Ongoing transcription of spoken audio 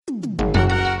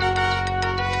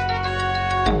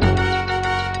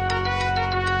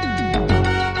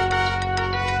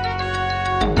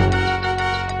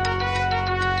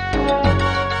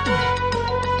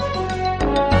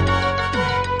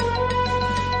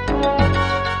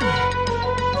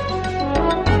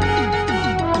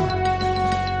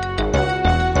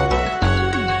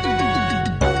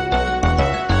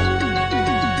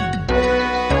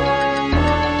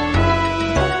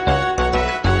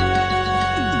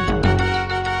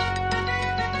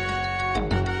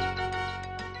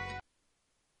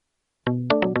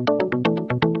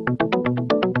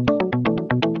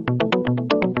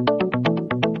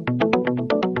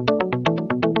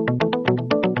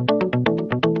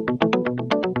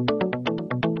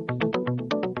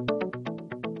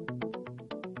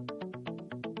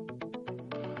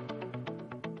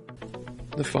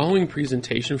The following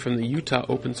presentation from the Utah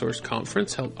Open Source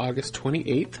Conference held August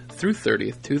 28th through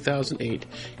 30th, 2008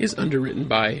 is underwritten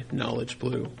by Knowledge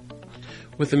Blue.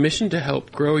 With a mission to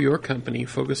help grow your company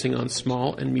focusing on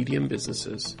small and medium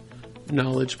businesses,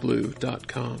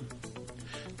 knowledgeblue.com.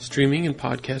 Streaming and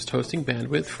podcast hosting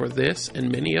bandwidth for this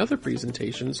and many other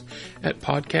presentations at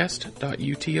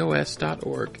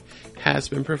podcast.utos.org has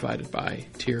been provided by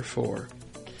Tier 4.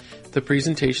 The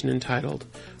presentation entitled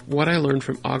What I Learned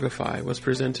from Oggify was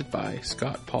presented by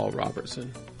Scott Paul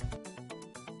Robertson.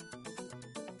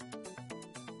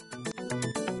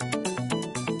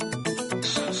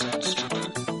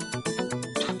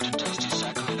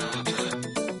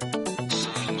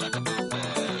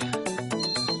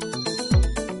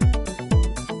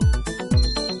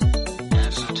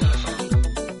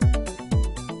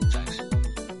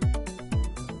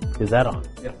 Is that on?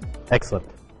 Yes. Excellent.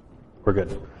 We're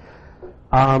good.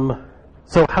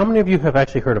 So how many of you have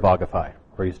actually heard of Oggify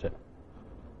or used it?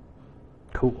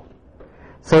 Cool.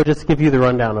 So just to give you the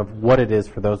rundown of what it is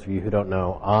for those of you who don't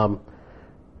know.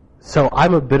 So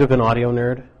I'm a bit of an audio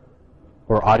nerd,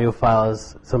 or audiophile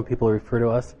as some people refer to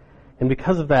us. And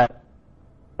because of that,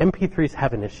 MP3s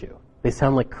have an issue. They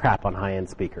sound like crap on high-end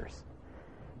speakers.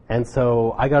 And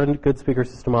so I got a good speaker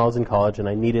system while I was in college, and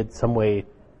I needed some way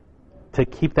to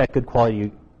keep that good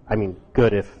quality. I mean,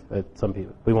 good if some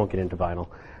people, we won't get into vinyl,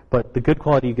 but the good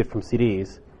quality you get from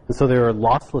CDs. And so there are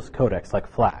lossless codecs like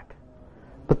FLAC.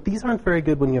 But these aren't very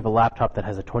good when you have a laptop that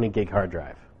has a 20 gig hard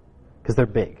drive, because they're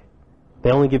big.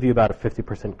 They only give you about a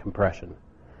 50% compression.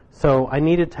 So I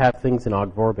needed to have things in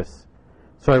Oggvorbis.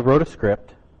 So I wrote a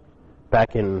script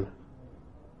back in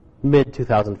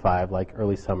mid-2005, like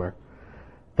early summer,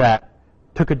 that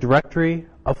took a directory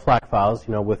of FLAC files,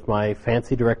 with my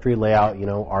fancy directory layout,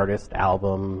 artist,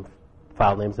 album,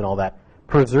 file names and all that,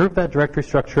 preserved that directory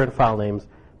structure and file names,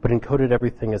 but encoded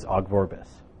everything as Oggvorbis.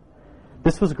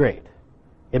 This was great.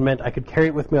 It meant I could carry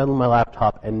it with me on my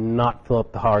laptop and not fill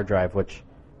up the hard drive, which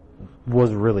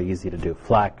was really easy to do.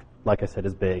 FLAC, like I said,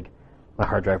 is big. My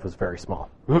hard drive was very small.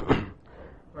 So it wasn't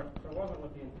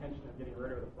with the intention of getting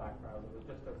rid of the FLAC files, it was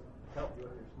just to help you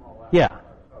with your small laptop. Yeah.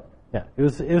 Yeah, it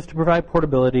was to provide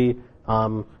portability.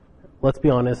 Let's be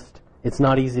honest, it's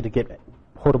not easy to get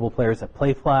portable players that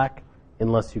play FLAC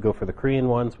unless you go for the Korean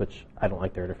ones, which I don't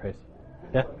like their interface.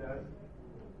 Yeah?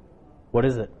 What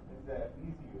is it? It's the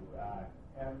ECU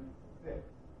M6.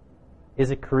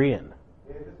 Is it Korean?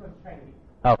 This one's Chinese.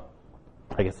 Oh,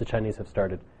 I guess the Chinese have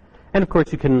started. And of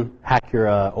course you can hack your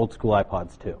old school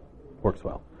iPods too. Works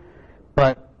well.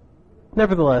 But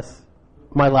nevertheless,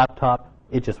 my laptop,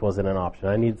 it just wasn't an option.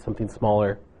 I needed something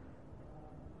smaller.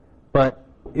 But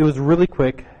it was really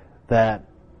quick that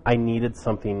I needed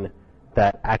something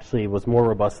that actually was more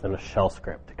robust than a shell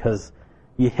script, because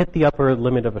you hit the upper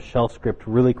limit of a shell script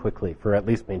really quickly for at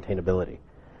least maintainability.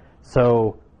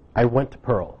 So I went to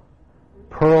Perl.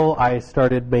 Perl, I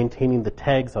started maintaining the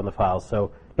tags on the files.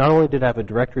 So not only did I have a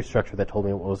directory structure that told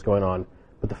me what was going on,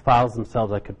 but the files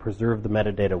themselves, I could preserve the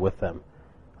metadata with them.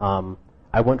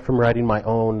 I went from writing my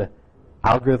own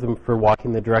algorithm for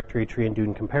walking the directory tree and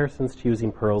doing comparisons to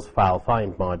using Perl's file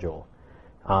find module.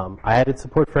 I added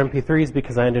support for MP3s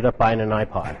because I ended up buying an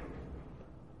iPod.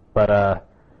 But,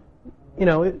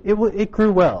 it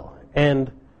grew well.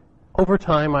 And over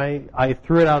time, I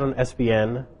threw it out on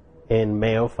SVN in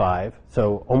May 05,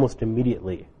 so almost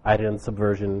immediately I did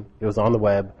Subversion. It was on the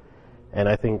web, and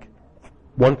I think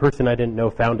one person I didn't know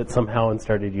found it somehow and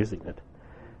started using it.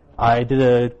 I did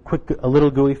a little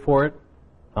GUI for it.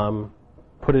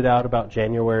 Put it out about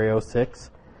January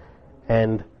 06,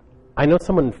 and I know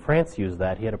someone in France used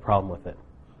that. He had a problem with it,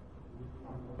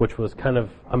 which was kind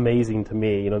of amazing to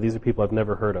me. These are people I've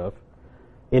never heard of.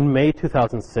 In May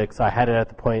 2006, I had it at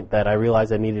the point that I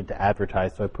realized I needed to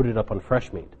advertise, so I put it up on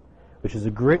Freshmeat, which is a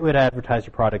great way to advertise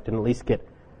your product and at least get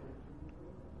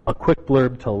a quick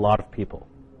blurb to a lot of people.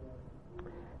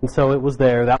 And so it was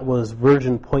there. That was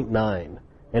version 0.9,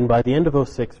 and by the end of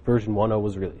 06, version 1.0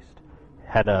 was released.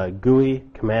 Had a GUI,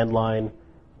 command line,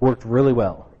 worked really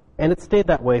well. And it stayed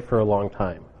that way for a long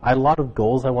time. I had a lot of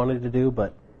goals I wanted to do,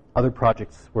 but other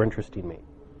projects were interesting me.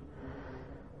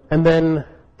 And then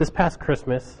this past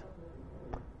Christmas,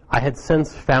 I had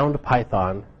since found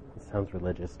Python. It sounds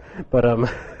religious, but,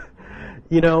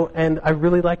 and I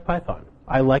really like Python.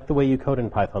 I like the way you code in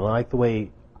Python. I like the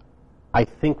way I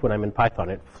think when I'm in Python.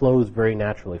 It flows very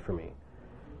naturally for me.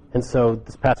 And so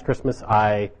this past Christmas,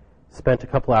 I spent a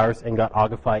couple hours and got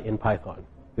Oggify in Python.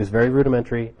 It was very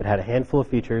rudimentary. It had a handful of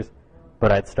features,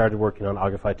 but I'd started working on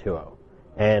Oggify 2.0.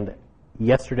 And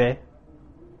yesterday,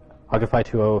 Oggify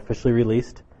 2.0 officially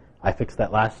released. I fixed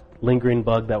that last lingering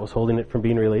bug that was holding it from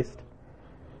being released.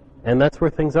 And that's where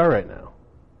things are right now.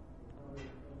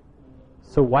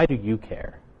 So why do you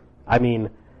care? I mean,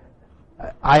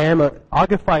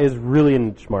 Oggify is really a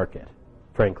niche market,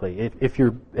 frankly. If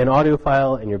you're an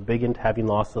audiophile and you're big into having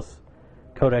lossless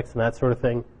codecs and that sort of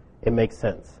thing, it makes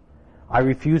sense. I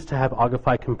refuse to have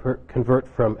Oggify convert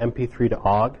from MP3 to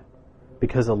OGG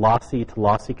because a lossy to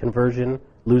lossy conversion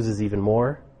loses even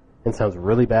more and sounds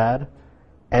really bad.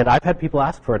 And I've had people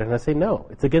ask for it, and I say, no,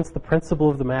 it's against the principle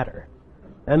of the matter.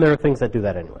 And there are things that do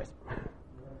that anyways.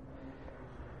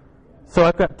 So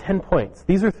I've got 10 points.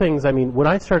 These are things, I mean, when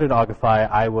I started Oggify,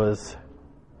 I was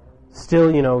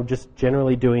still, just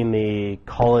generally doing the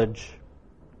college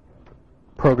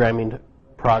programming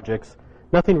projects.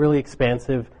 Nothing really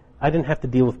expansive. I didn't have to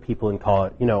deal with people in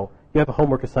college. You have a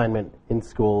homework assignment in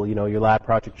school, your lab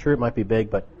project. Sure, it might be big,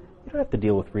 but you don't have to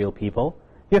deal with real people.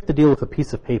 You have to deal with a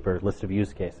piece of paper, list of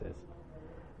use cases.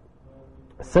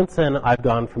 Since then, I've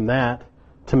gone from that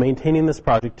to maintaining this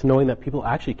project to knowing that people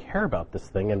actually care about this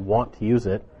thing and want to use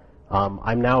it.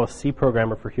 I'm now a C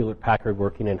programmer for Hewlett-Packard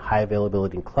working in high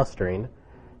availability and clustering.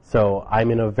 So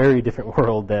I'm in a very different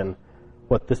world than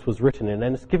what this was written in.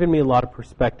 And it's given me a lot of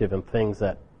perspective and things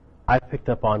that I've picked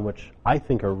up on which I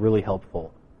think are really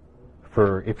helpful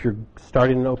for if you're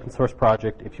starting an open source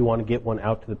project, if you want to get one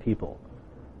out to the people.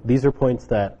 These are points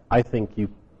that I think you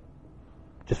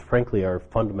just frankly are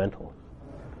fundamental.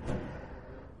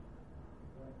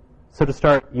 So to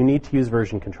start, you need to use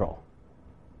version control.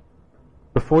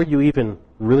 Before you even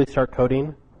really start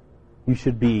coding, you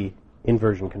should be in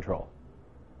version control.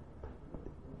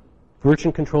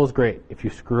 Version control is great. If you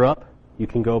screw up, you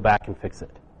can go back and fix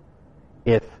it.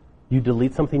 If you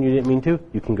delete something you didn't mean to,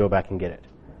 you can go back and get it.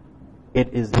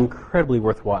 It is incredibly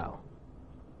worthwhile.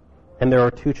 And there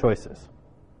are two choices,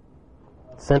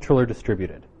 central or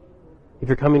distributed. If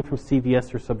you're coming from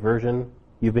CVS or Subversion,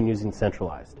 you've been using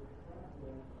centralized.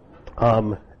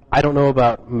 I don't know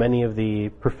about many of the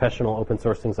professional open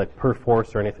source things like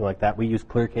Perforce or anything like that. We use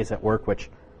ClearCase at work, which,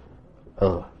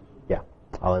 yeah,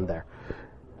 I'll end there.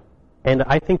 And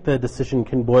I think the decision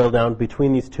can boil down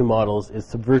between these two models is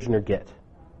Subversion or Git.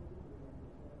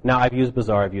 Now, I've used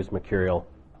Bazaar, I've used Mercurial.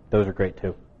 Those are great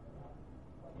too.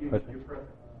 Your preference?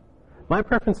 My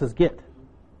preference is Git.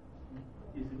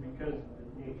 Is it because of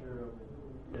the nature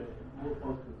of it, more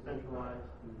close to centralized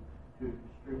to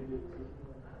distributed systems?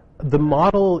 The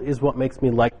model is what makes me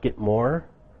like Git more.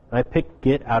 I picked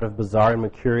Git out of Bazaar and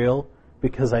Mercurial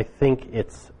because I think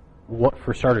it's,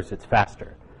 for starters, it's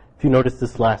faster. If you notice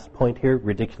this last point here,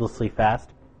 ridiculously fast,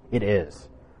 it is.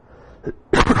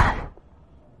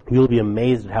 You'll be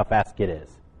amazed at how fast Git is.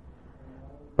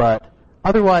 But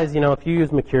otherwise, if you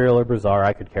use Mercurial or Bazaar,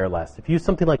 I could care less. If you use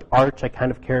something like Arch, I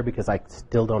kind of care because I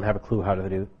still don't have a clue how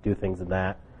to do things in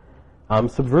that.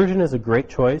 Subversion is a great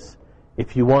choice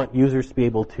if you want users to be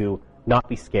able to not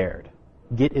be scared.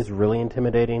 Git is really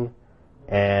intimidating,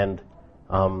 and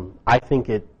I think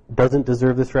it doesn't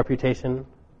deserve this reputation.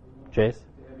 Jace?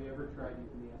 Have you ever tried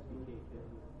using the SDK kit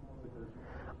Subversion?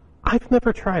 I've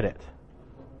never tried it.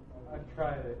 I've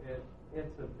tried it.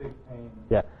 It's a big pain.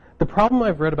 Yeah. The problem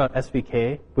I've read about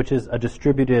SVK, which is a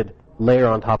distributed layer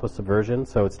on top of Subversion,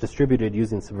 so it's distributed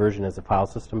using Subversion as a file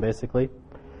system, basically,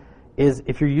 is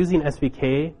if you're using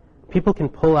SVK, people can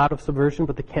pull out of Subversion,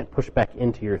 but they can't push back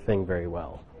into your thing very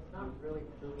well. It's not really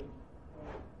truly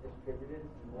distributed,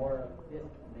 it's more of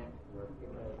disconnect work.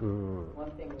 Because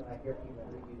one thing that I hear people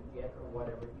who use Git or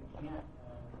whatever, you can't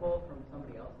pull from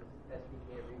somebody else's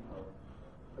SDK repo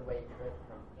the way you could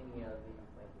from any of these,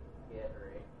 like Git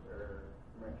or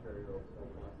Mercurial or so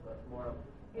forth. So it's more of,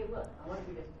 hey, look, I want to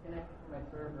be disconnected from my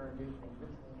server and do things. This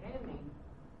is handy,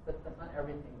 but that's not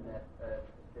everything that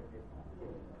distributed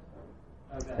is.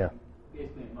 Yeah.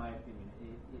 Basically, in my opinion,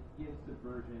 it gives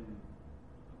Subversion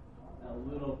a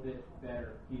little bit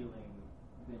better feeling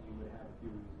than you would have if you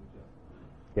were using just.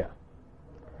 Yeah.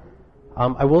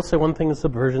 I will say one thing in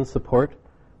Subversion support.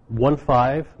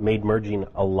 1.5 made merging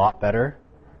a lot better.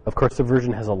 Of course,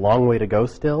 Subversion has a long way to go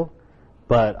still,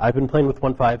 but I've been playing with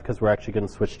 1.5 because we're actually going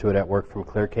to switch to it at work from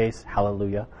ClearCase.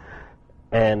 Hallelujah.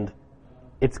 And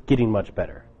it's getting much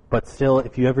better. But still,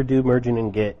 if you ever do merging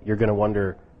in Git, you're going to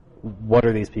wonder, what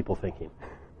are these people thinking?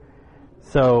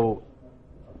 So,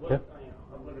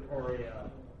 Obligatory.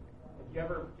 If you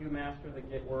ever do master the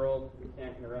Git world, you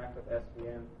can't interact with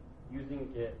SVN. Using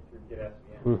Git through Git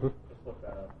SVN. Just look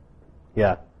that up.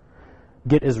 Yeah.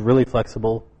 Git is really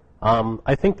flexible.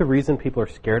 I think the reason people are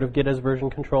scared of Git as version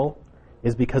control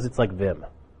is because it's like Vim.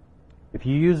 If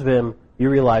you use Vim, you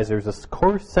realize there's a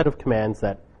core set of commands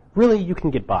that really you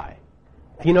can get by.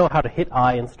 If you know how to hit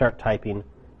I and start typing,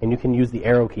 and you can use the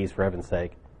arrow keys for heaven's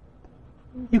sake,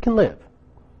 you can live.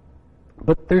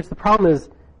 But there's the problem is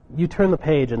you turn the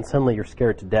page and suddenly you're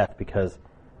scared to death because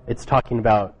it's talking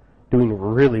about doing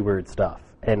really weird stuff.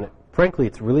 And frankly,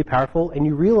 it's really powerful, and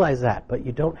you realize that, but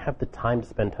you don't have the time to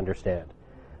spend to understand.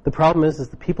 The problem is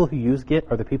the people who use Git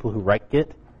are the people who write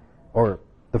Git, or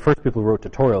the first people who wrote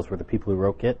tutorials were the people who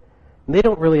wrote Git. And they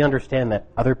don't really understand that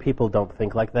other people don't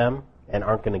think like them and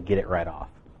aren't going to get it right off.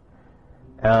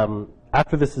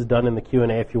 After this is done in the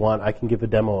Q&A, if you want, I can give a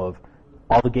demo of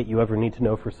all the Git you ever need to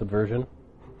know for Subversion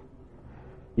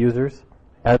users.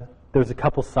 There's a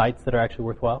couple sites that are actually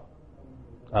worthwhile.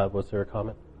 Was there a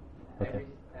comment? Okay.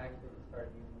 I actually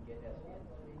started using Git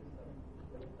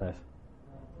SVN. Nice.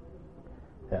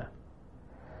 Yeah.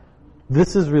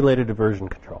 This is related to version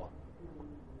control.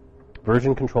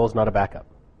 Version control is not a backup.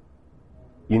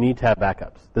 You need to have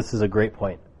backups. This is a great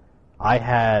point. I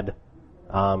had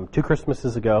 2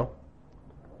 Christmases ago,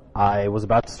 I was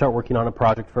about to start working on a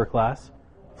project for a class,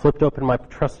 flipped open my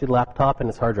trusty laptop, and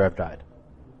its hard drive died.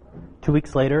 2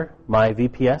 weeks later, my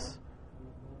VPS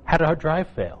had a hard drive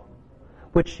fail,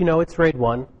 which, it's RAID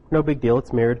 1, no big deal,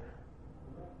 it's mirrored.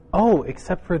 Oh,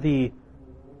 except for the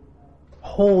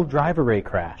whole drive array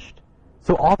crashed.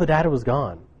 So all the data was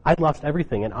gone. I'd lost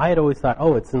everything, and I had always thought,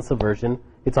 oh, it's in Subversion,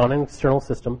 it's on an external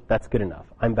system, that's good enough,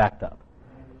 I'm backed up.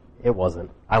 It wasn't.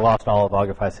 I lost all of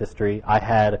Oggify's history. I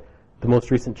had the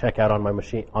most recent checkout on my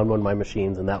machine, on one of my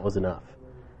machines, and that was enough.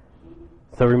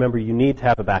 So remember, you need to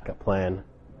have a backup plan.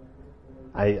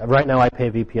 Right now I pay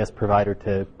a VPS provider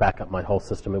to back up my whole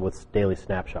system with daily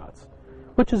snapshots,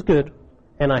 which is good,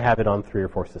 and I have it on 3 or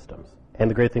 4 systems. And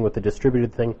the great thing with the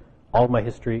distributed thing, all of my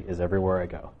history is everywhere I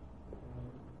go.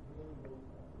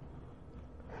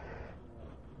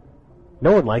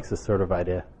 No one likes this sort of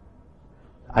idea.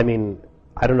 I mean,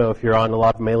 I don't know if you're on a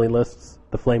lot of mailing lists,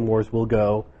 the flame wars will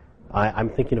go. I'm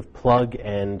thinking of Plug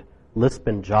and Lisp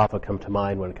and Java come to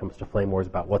mind when it comes to flame wars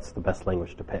about what's the best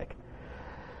language to pick.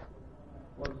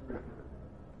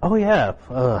 Oh, yeah. It's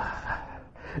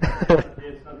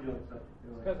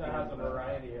because it has a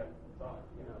variety of,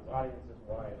 its audience is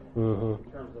wide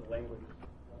in terms of language.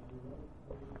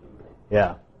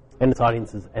 Yeah, and its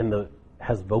audiences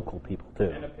has vocal people too.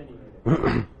 And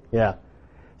opinionated. Yeah.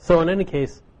 So in any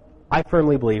case, I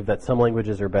firmly believe that some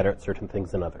languages are better at certain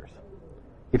things than others.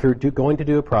 If you're going to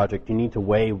do a project, you need to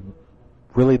weigh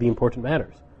really the important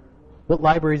matters. What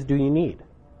libraries do you need?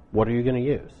 What are you going to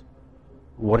use?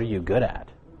 What are you good at?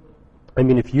 I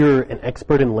mean, if you're an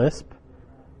expert in Lisp,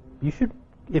 you should,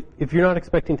 if you're not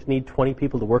expecting to need 20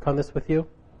 people to work on this with you,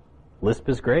 Lisp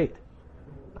is great.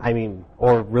 I mean,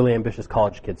 or really ambitious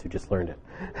college kids who just learned it.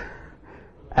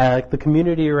 The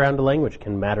community around a language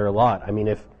can matter a lot. I mean,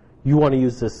 if you want to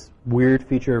use this weird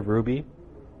feature of Ruby,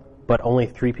 but only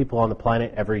 3 people on the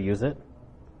planet ever use it,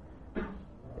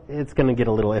 it's going to get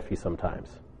a little iffy sometimes.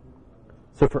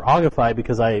 So for Oggify,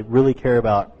 because I really care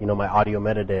about my audio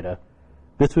metadata,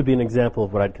 this would be an example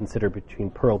of what I'd consider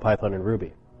between Perl, Python, and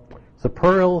Ruby. So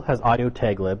Perl has audio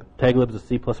taglib. Taglib is a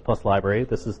C++ library.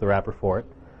 This is the wrapper for it.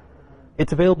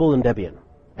 It's available in Debian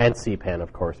and CPAN,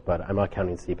 of course, but I'm not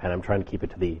counting CPAN. I'm trying to keep it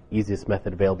to the easiest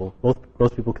method available.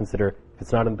 Most people consider if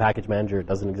it's not in the package manager, it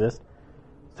doesn't exist.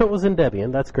 So it was in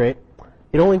Debian. That's great.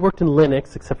 It only worked in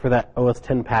Linux, except for that OS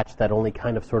 10 patch that only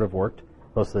kind of sort of worked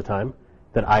most of the time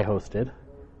that I hosted.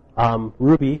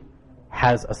 Ruby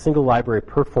has a single library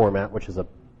per format, which is a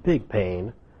big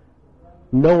pain.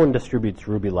 No one distributes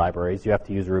Ruby libraries. You have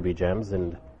to use Ruby gems,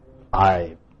 and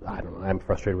I don't know. I'm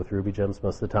frustrated with Ruby gems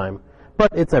most of the time,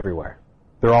 but it's everywhere.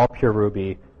 They're all pure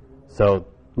Ruby, so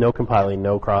no compiling,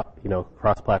 no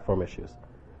cross-platform issues.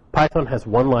 Python has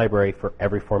one library for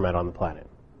every format on the planet.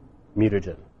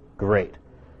 Mutagen, great.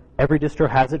 Every distro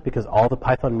has it because all the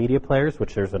Python media players,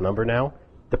 which there's a number now,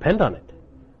 depend on it,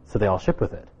 so they all ship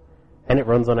with it. And it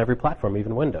runs on every platform,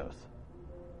 even Windows.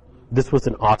 This was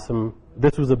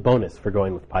a bonus for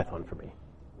going with Python for me.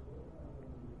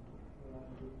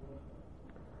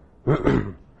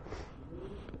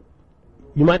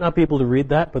 You might not be able to read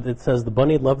that, but it says the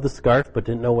bunny loved the scarf but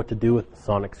didn't know what to do with the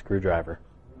sonic screwdriver.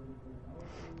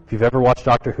 If you've ever watched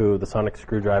Doctor Who, the sonic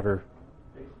screwdriver,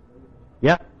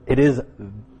 yeah, it is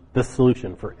the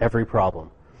solution for every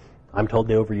problem. I'm told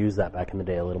they overused that back in the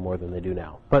day a little more than they do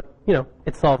now. But,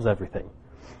 it solves everything.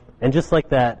 And just like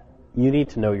that, you need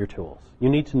to know your tools. You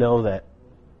need to know that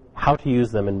how to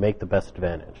use them and make the best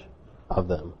advantage of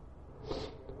them.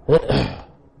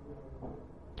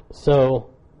 So,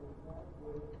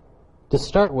 to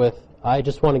start with, I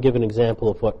just want to give an example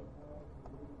of what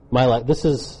my life... This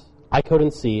is... I code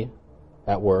in C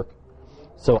at work,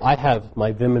 so I have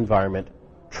my Vim environment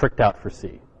tricked out for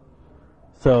C.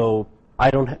 So I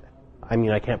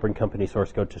can't bring company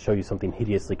source code to show you something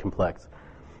hideously complex.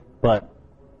 But,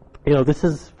 you know, this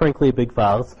is frankly a big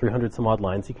file. It's 300 some odd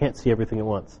lines. You can't see everything at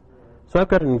once. So I've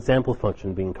got an example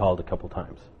function being called a couple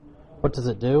times. What does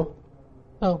it do?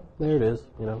 Oh, there it is,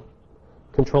 you know.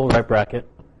 Control right bracket.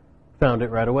 Found it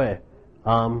right away.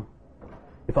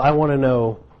 If I want to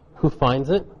know who finds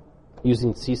it,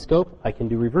 using cscope, I can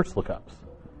do reverse lookups.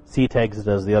 ctags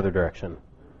does the other direction.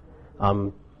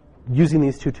 Using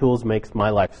these two tools makes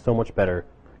my life so much better,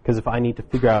 because if I need to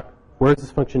figure out where is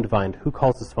this function defined, who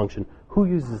calls this function, who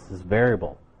uses this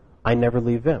variable, I never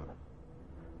leave Vim.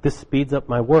 This speeds up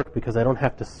my work because I don't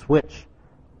have to switch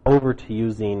over to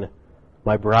using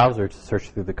my browser to search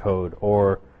through the code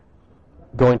or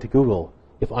going to Google.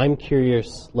 If I'm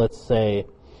curious, let's say,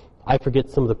 I forget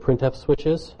some of the printf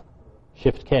switches,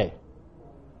 Shift-K.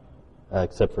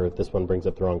 Except for this one brings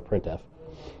up the wrong printf.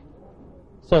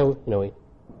 So, you know, we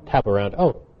tap around.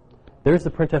 Oh, there's the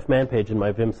printf man page in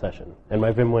my Vim session. And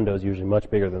my Vim window is usually much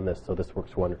bigger than this, so this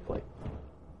works wonderfully.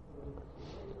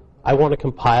 I want to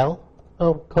compile.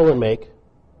 Oh, :make.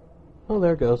 Oh,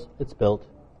 there it goes. It's built.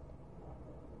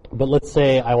 But let's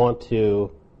say I want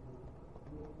to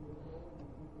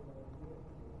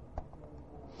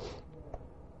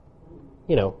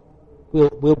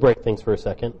we'll break things for a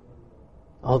second.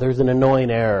 Oh, there's an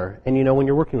annoying error. And you know, when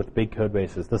you're working with big code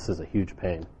bases, this is a huge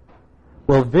pain.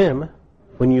 Well, Vim,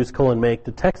 when you use :make,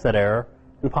 detects that error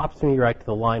and pops me right to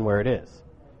the line where it is.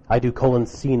 I do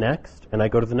 :C next, and I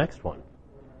go to the next one.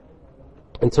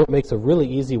 And so it makes a really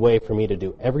easy way for me to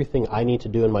do everything I need to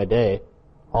do in my day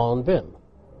all in Vim.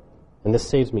 And this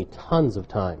saves me tons of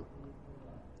time.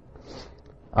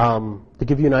 To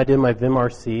give you an idea, my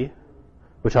vimrc,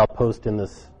 which I'll post in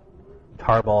this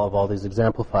tarball of all these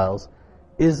example files,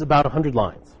 is about 100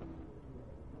 lines.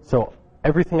 So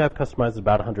everything I've customized is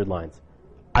about 100 lines.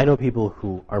 I know people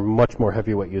who are much more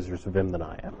heavyweight users of Vim than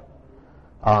I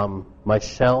am. My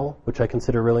shell, which I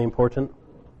consider really important,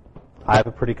 I have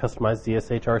a pretty customized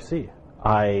DSHRC.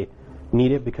 I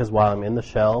need it because while I'm in the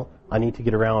shell, I need to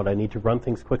get around. I need to run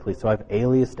things quickly. So I've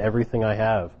aliased everything I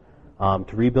have.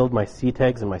 To rebuild my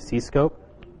ctags and my cscope,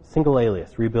 single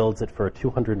alias rebuilds it for a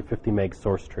 250 meg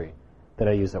source tree that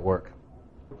I use at work.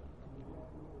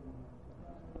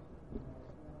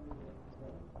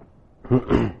 You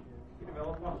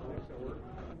develop on Linux at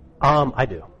work? I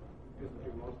do. Do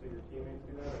most of your teammates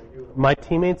do that? Or you? My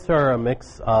teammates are a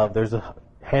mix of, there's a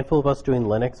handful of us doing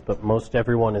Linux, but most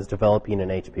everyone is developing in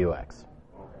HPUX.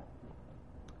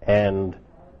 And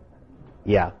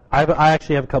yeah, I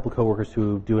actually have a couple coworkers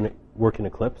who work in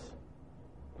Eclipse,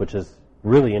 which is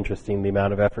really interesting, the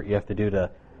amount of effort you have to do to,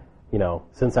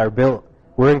 since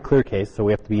we're in ClearCase, so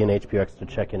we have to be in HPUX to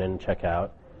check in and check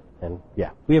out. And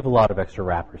yeah, we have a lot of extra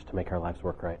wrappers to make our lives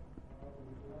work right.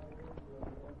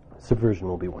 Subversion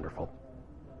will be wonderful.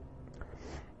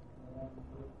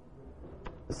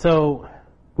 So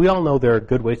we all know there are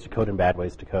good ways to code and bad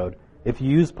ways to code. If you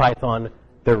use Python,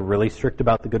 they're really strict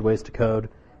about the good ways to code.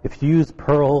 If you use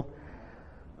Perl,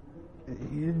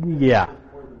 yeah.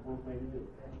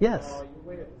 Yes. Oh, you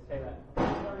waited to say that.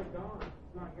 It's already gone.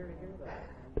 It's not here to hear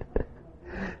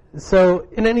that. So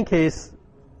in any case,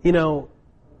 you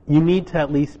need to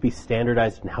at least be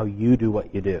standardized in how you do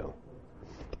what you do.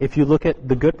 If you look at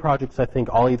the good projects, I think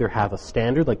all either have a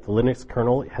standard, like the Linux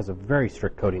kernel has a very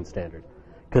strict coding standard.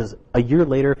 Because a year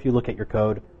later, if you look at your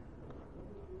code,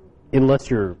 unless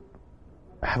you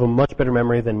have a much better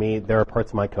memory than me, there are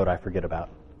parts of my code I forget about.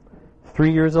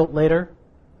 3 years later,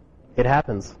 it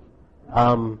happens.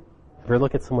 Ever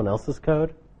look at someone else's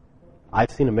code?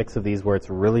 I've seen a mix of these where it's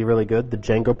really, really good. The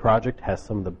Django project has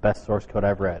some of the best source code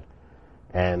I've read.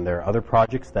 And there are other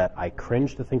projects that I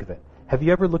cringe to think of it. Have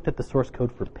you ever looked at the source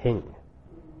code for Ping?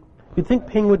 You'd think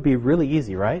Ping would be really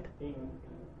easy, right?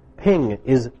 Ping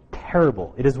is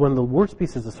terrible. It is one of the worst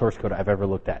pieces of source code I've ever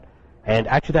looked at. And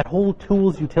actually that whole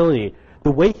tools utility,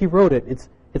 the way he wrote it, it's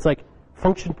like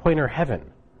function pointer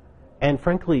heaven. And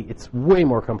frankly, it's way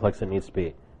more complex than it needs to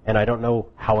be. And I don't know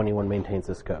how anyone maintains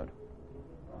this code.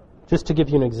 Just to give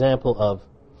you an example of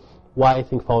why I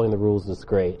think following the rules is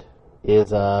great,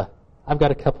 is I've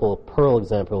got a couple of Perl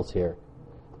examples here.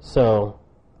 So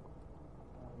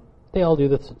they all do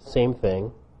the same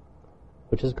thing,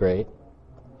 which is great.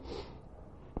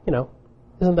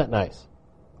 Isn't that nice?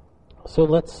 So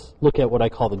let's look at what I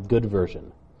call the good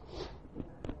version.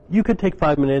 You could take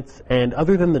 5 minutes, and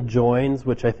other than the joins,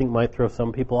 which I think might throw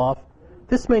some people off,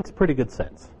 this makes pretty good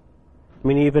sense. I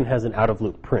mean, it even has an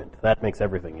out-of-loop print. That makes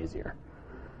everything easier.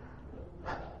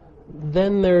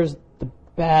 Then there's the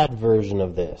bad version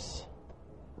of this.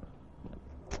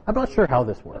 I'm not sure how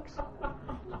this works.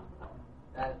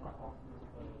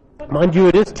 Mind you,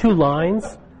 it is 2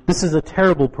 lines. This is a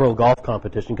terrible Perl golf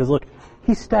competition, because look,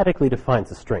 he statically defines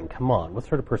a string. Come on, what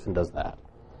sort of person does that?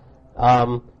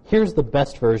 Here's the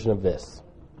best version of this.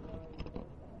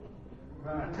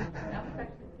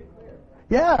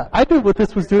 Yeah, I knew what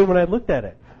this was doing when I looked at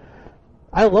it.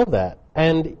 I love that.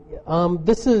 And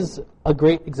this is a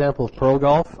great example of Perl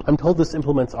golf. I'm told this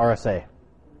implements RSA.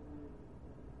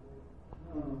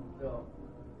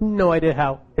 No idea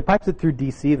how. It pipes it through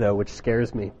DC, though, which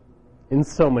scares me in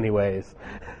so many ways.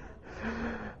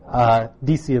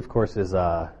 DC, of course, is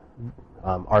a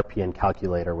RPN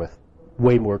calculator with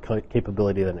way more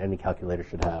capability than any calculator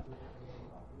should have.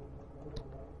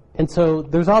 And so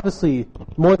there's obviously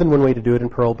more than one way to do it in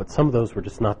Perl, but some of those were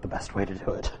just not the best way to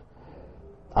do it.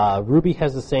 Ruby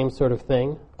has the same sort of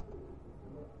thing.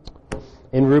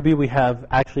 In Ruby, we have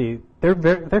actually,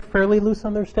 they're fairly loose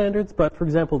on their standards, but for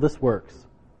example, this works.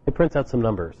 It prints out some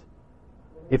numbers.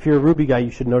 If you're a Ruby guy,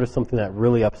 you should notice something that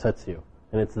really upsets you,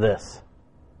 and it's this.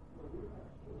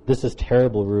 This is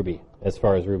terrible Ruby, as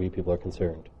far as Ruby people are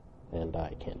concerned. And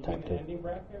I can't type The it. ending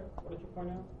bracket? What did you point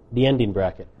out? The ending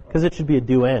bracket, because it should be a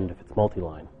do end if it's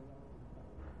multi-line.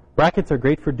 Brackets are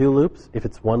great for do loops if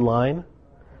it's one line,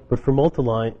 but for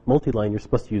multi-line, you're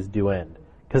supposed to use do end,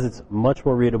 because it's much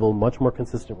more readable, much more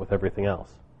consistent with everything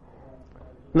else.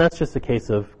 And that's just a case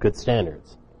of good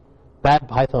standards. Bad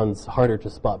Python's harder to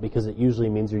spot because it usually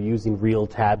means you're using real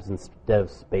tabs instead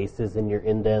of spaces in your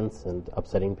indents and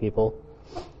upsetting people.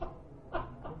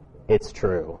 It's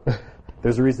true.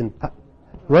 There's a reason.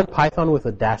 Run Python with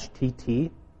a -TT.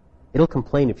 It'll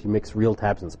complain if you mix real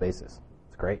tabs and spaces.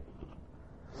 It's great.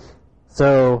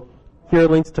 So here are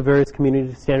links to various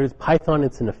community standards. Python,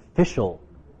 it's an official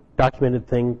documented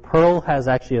thing. Perl has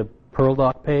actually a Perl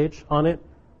doc page on it.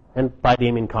 And by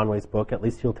Damien Conway's book, at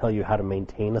least he'll tell you how to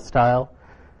maintain a style.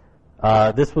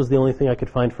 This was the only thing I could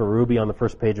find for Ruby on the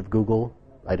first page of Google.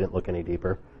 I didn't look any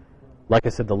deeper. Like I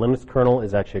said, the Linux kernel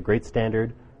is actually a great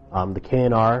standard. The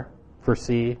KNR for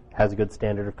C has a good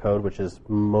standard of code, which is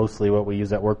mostly what we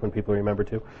use at work when people remember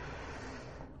to.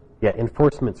 Yeah,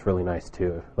 enforcement's really nice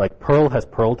too. Like Perl has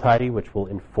Perl Tidy, which will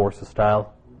enforce a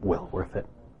style. Well worth it.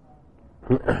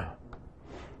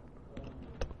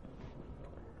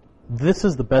 This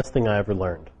is the best thing I ever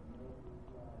learned.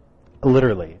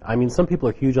 Literally. I mean, some people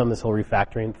are huge on this whole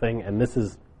refactoring thing, and this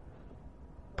is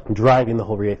driving the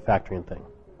whole refactoring thing.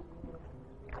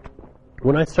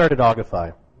 When I started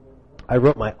Oggify, I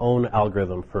wrote my own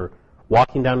algorithm for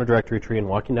walking down a directory tree and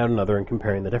walking down another and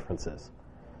comparing the differences.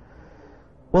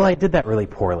 Well, I did that really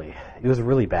poorly. It was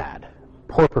really bad.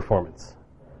 Poor performance.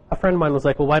 A friend of mine was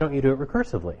like, well, why don't you do it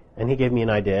recursively? And he gave me an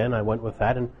idea, and I went with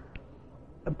that, and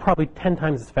probably 10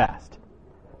 times as fast.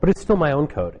 But it's still my own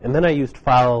code. And then I used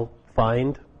file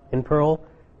find in Perl,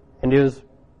 and it was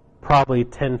probably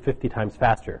 10, 50 times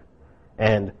faster.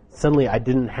 And suddenly I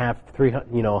didn't have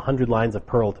 100 lines of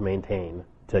Perl to maintain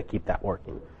to keep that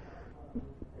working. Are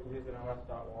you using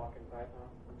os.walk in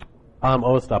Python?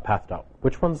 os.path.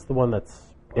 Which one's the one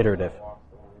that's iterative?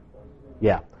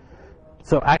 Yeah.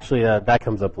 So actually, that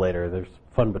comes up later. There's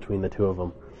fun between the two of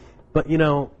them. But,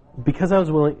 because I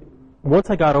was willing, once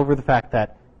I got over the fact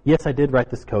that, yes, I did write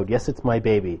this code, yes, it's my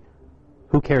baby,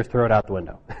 who cares? Throw it out the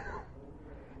window.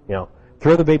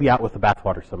 Throw the baby out with the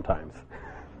bathwater sometimes.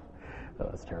 Oh,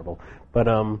 that's terrible. But,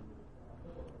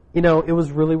 it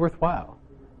was really worthwhile.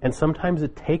 And sometimes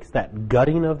it takes that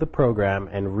gutting of the program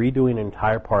and redoing an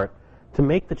entire part to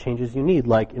make the changes you need,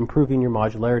 like improving your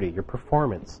modularity, your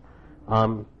performance,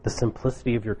 the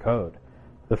simplicity of your code.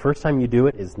 The first time you do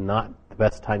it is not the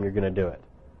best time you're going to do it.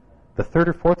 The third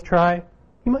or fourth try,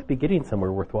 you might be getting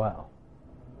somewhere worthwhile.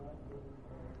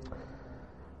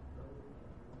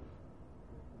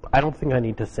 I don't think I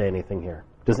need to say anything here.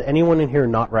 Does anyone in here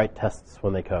not write tests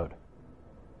when they code?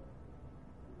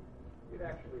 You'd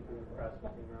actually be impressed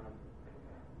with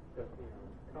the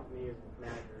companies and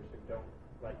managers who don't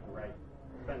let you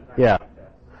spend time Yeah. writing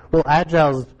tests. Well,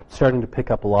 Agile's starting to pick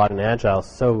up a lot in Agile.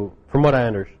 So from what I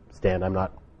understand, I'm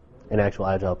not an actual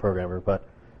Agile programmer, but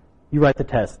you write the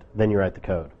test, then you write the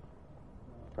code.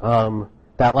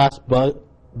 That last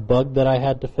bug that I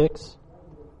had to fix,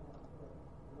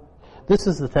 this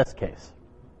is the test case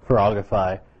for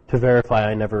Oggify to verify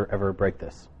I never ever break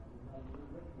this.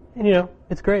 And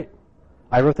it's great.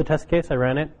 I wrote the test case, I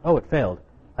ran it, oh, it failed.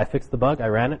 I fixed the bug, I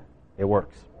ran it, it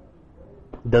works.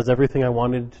 It does everything I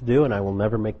wanted it to do, and I will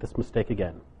never make this mistake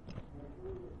again.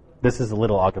 This is a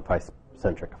little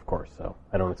Oggify-centric, of course, so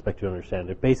I don't expect you to understand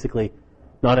it. Basically,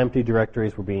 non-empty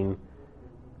directories were being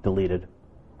deleted.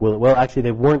 Well, actually,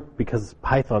 they weren't because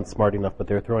Python's smart enough, but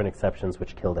they were throwing exceptions,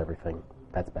 which killed everything.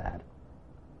 That's bad.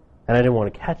 And I didn't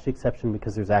want to catch the exception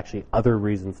because there's actually other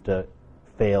reasons to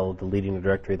fail deleting a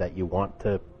directory that you want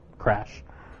to crash.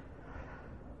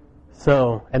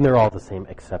 So, and they're all the same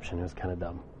exception. It was kind of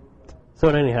dumb. So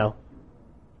anyhow,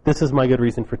 this is my good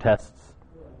reason for tests.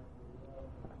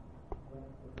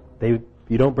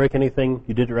 You don't break anything.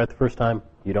 You did it right the first time.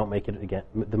 You don't make it again,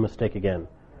 the mistake again.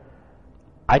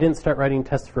 I didn't start writing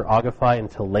tests for Oggify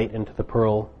until late into the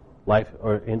Perl late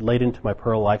into my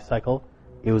Perl life cycle.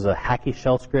 It was a hacky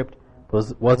shell script.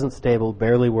 Wasn't stable.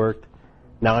 Barely worked.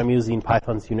 Now I'm using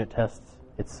Python's unit tests.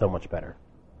 It's so much better.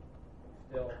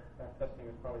 Still, back testing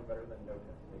is probably better than no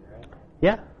testing, right?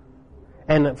 Yeah.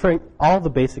 And for all the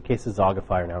basic cases of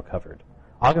Oggify are now covered.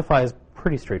 Oggify is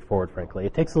pretty straightforward, frankly.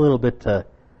 It takes a little bit to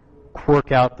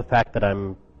work out the fact that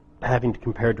I'm having to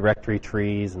compare directory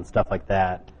trees and stuff like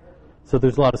that. So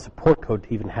there's a lot of support code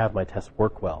to even have my tests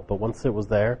work well. But once it was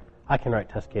there, I can write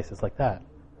test cases like that.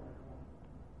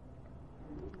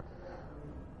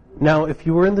 Now, if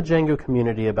you were in the Django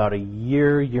community about a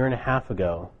year and a half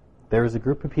ago, there was a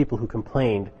group of people who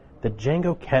complained that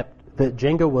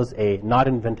Django was a not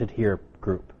invented here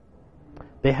group.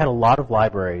 They had a lot of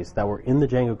libraries that were in the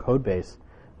Django codebase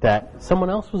that someone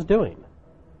else was doing.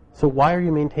 So why are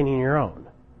you maintaining your own?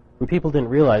 And people didn't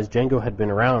realize Django had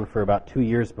been around for about 2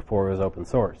 years before it was open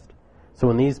sourced. So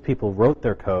when these people wrote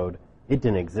their code, it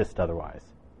didn't exist otherwise.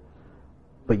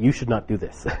 But you should not do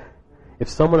this. If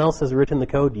someone else has written the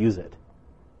code, use it.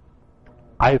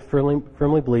 I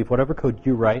firmly believe whatever code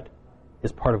you write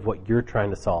is part of what you're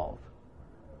trying to solve.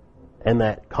 And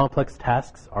that complex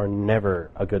tasks are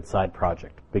never a good side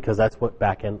project, because that's what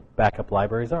backup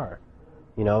libraries are.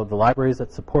 You know, the libraries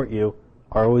that support you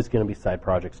are always going to be side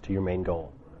projects to your main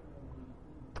goal.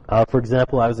 For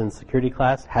example, I was in security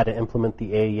class, had to implement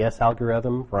the AES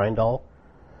algorithm, Rindall.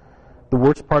 The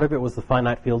worst part of it was the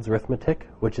finite fields arithmetic,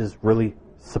 which is really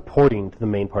supporting to the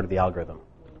main part of the algorithm.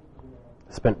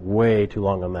 Spent way too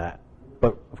long on that.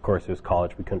 But, of course, it was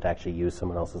college. We couldn't actually use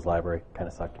someone else's library. Kind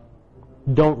of sucked.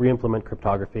 Don't re-implement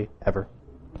cryptography, ever.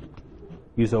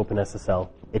 Use OpenSSL.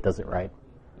 It does it right.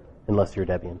 Unless you're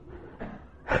Debian.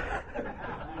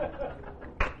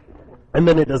 And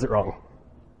then it does it wrong.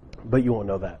 But you won't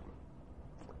know that.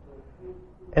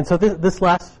 And so this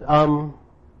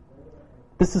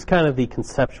is kind of the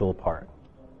conceptual part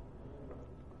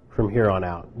from here on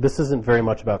out. This isn't very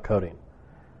much about coding.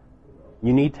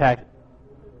 You need to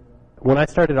when I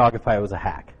started Oggify, it was a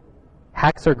hack.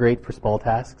 Hacks are great for small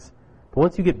tasks, but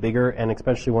once you get bigger, and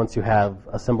especially once you have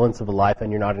a semblance of a life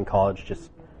and you're not in college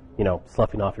just,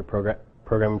 sloughing off your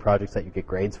programming projects that you get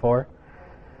grades for,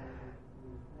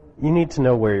 you need to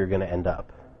know where you're going to end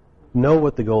up. Know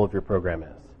what the goal of your program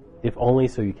is, if only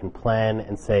so you can plan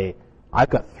and say, I've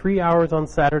got 3 hours on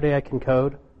Saturday I can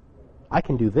code. I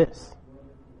can do this.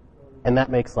 And that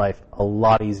makes life a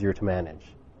lot easier to manage.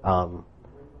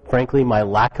 Frankly, my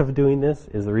lack of doing this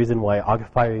is the reason why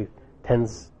Oggify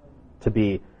tends to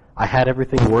be, I had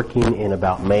everything working in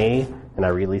about May, and I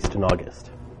released in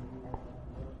August.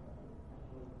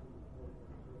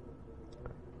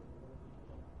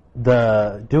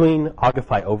 Doing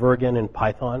Oggify over again in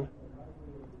Python,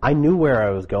 I knew where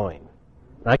I was going.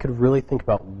 And I could really think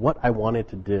about what I wanted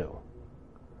to do.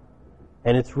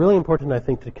 And it's really important, I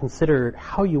think, to consider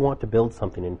how you want to build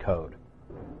something in code.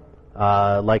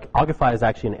 Like Oggify is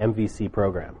actually an MVC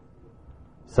program.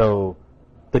 So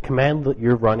the command that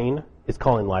you're running is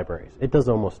calling libraries. It does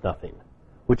almost nothing,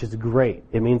 which is great.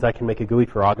 It means I can make a GUI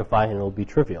for Oggify and it'll be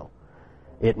trivial.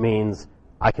 It means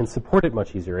I can support it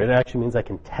much easier. It actually means I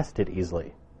can test it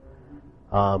easily.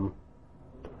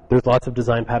 There's lots of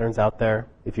design patterns out there.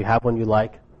 If you have one you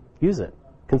like, use it.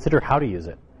 Consider how to use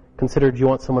it. Consider, do you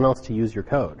want someone else to use your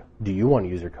code? Do you want to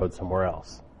use your code somewhere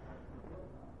else?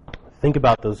 Think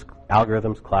about those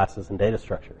algorithms, classes, and data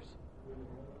structures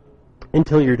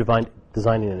until you're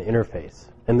designing an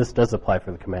interface. And this does apply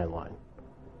for the command line.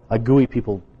 A GUI,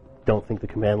 people don't think the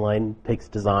command line takes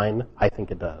design. I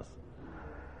think it does.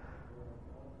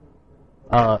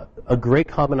 A great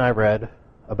comment I read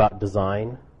about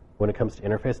design when it comes to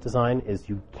interface design is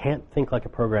you can't think like a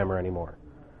programmer anymore.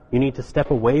 You need to step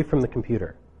away from the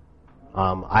computer.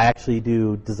 I actually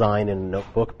do design in a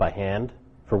notebook by hand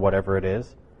for whatever it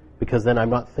is, because then I'm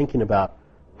not thinking about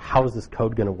how is this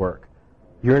code going to work.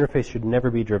 Your interface should never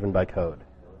be driven by code.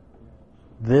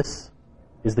 This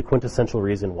is the quintessential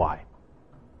reason why.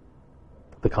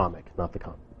 The comic, not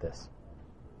this.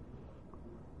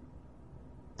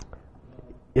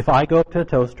 If I go up to a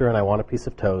toaster and I want a piece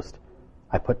of toast,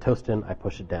 I put toast in, I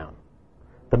push it down.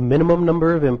 The minimum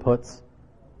number of inputs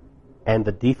and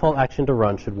the default action to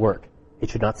run should work. It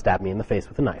should not stab me in the face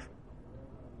with a knife.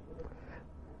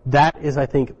 That is, I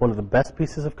think, one of the best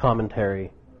pieces of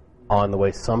commentary on the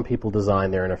way some people design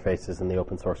their interfaces in the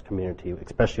open source community,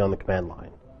 especially on the command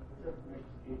line.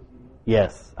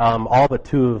 Yes. All but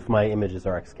 2 of my images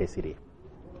are XKCD.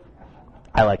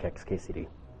 I like XKCD.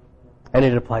 And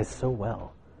it applies so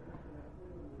well.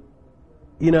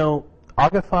 You know,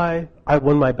 Oggify,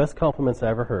 one of my best compliments I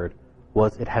ever heard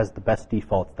was it has the best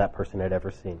defaults that person had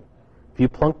ever seen. If you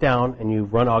plunk down and you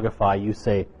run Oggify, you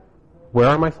say, where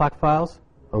are my FLAC files?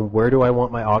 And where do I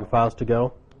want my Ogg files to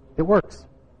go? It works.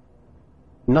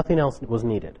 Nothing else was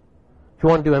needed. If you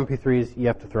want to do MP3s, you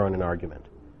have to throw in an argument.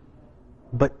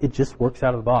 But it just works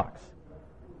out of the box.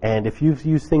 And if you've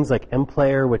used things like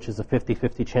MPlayer, which is a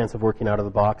 50-50 chance of working out of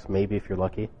the box, maybe if you're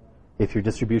lucky, if your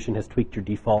distribution has tweaked your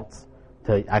defaults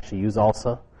to actually use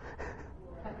ALSA.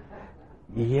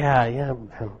 Yeah,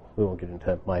 we won't get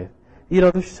into my...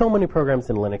 there's so many programs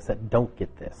in Linux that don't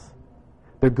get this.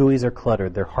 Their GUIs are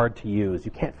cluttered. They're hard to use.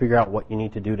 You can't figure out what you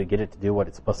need to do to get it to do what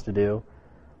it's supposed to do.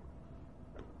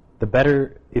 The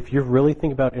better, if you're really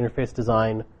thinking about interface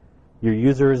design, your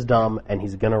user is dumb and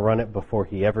he's going to run it before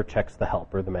he ever checks the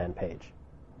help or the man page.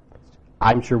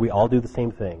 I'm sure we all do the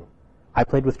same thing. I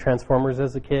played with transformers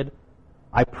as a kid.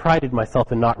 I prided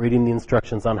myself in not reading the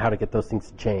instructions on how to get those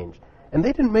things to change. And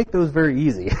they didn't make those very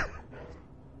easy.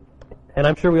 And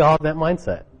I'm sure we all have that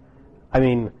mindset. I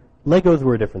mean, Legos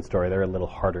were a different story. They're a little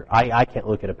harder. I can't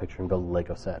look at a picture and build a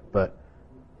Lego set. But,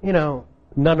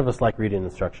 none of us like reading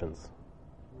instructions.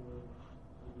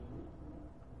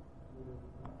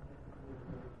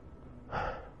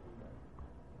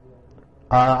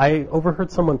 I overheard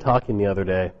someone talking the other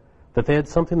day that they had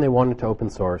something they wanted to open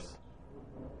source,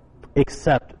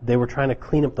 except they were trying to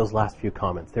clean up those last few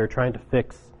comments. They were trying to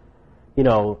fix,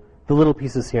 the little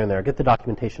pieces here and there, get the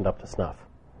documentation up to snuff.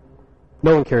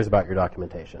 No one cares about your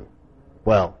documentation.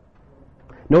 Well,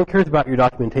 no one cares about your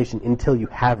documentation until you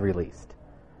have released.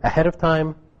 Ahead of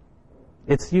time,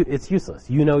 it's useless.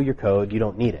 You know your code. You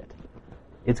don't need it.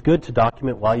 It's good to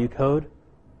document while you code,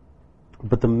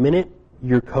 but the minute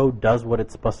your code does what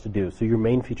it's supposed to do, so your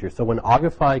main feature. So when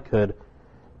Oggify could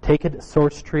take a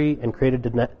source tree and create a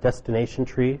destination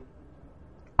tree,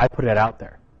 I put it out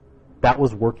there. That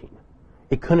was working.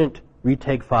 It couldn't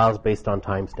retag files based on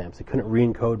timestamps. It couldn't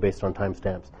re-encode based on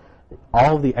timestamps.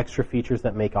 All of the extra features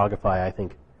that make Oggify, I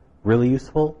think, really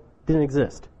useful didn't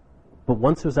exist. But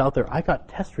once it was out there, I got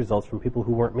test results from people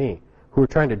who weren't me, who were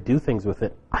trying to do things with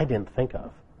it I didn't think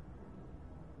of.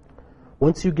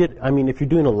 Once you get, if you're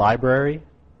doing a library,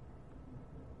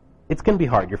 it's going to be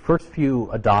hard. Your first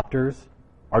few adopters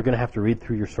are going to have to read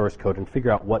through your source code and figure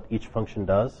out what each function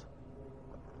does.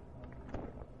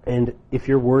 And if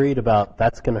you're worried about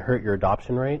that's going to hurt your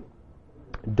adoption rate,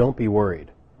 don't be worried.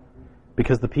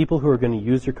 Because the people who are going to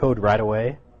use your code right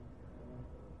away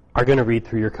are going to read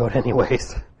through your code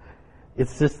anyways.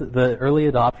 It's just that the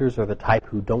early adopters are the type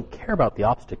who don't care about the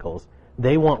obstacles.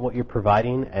 They want what you're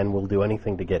providing and will do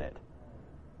anything to get it.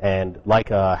 And like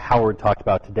Howard talked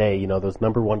about today, those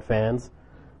number one fans,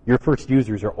 your first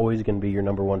users are always going to be your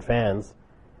number one fans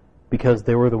because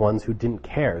they were the ones who didn't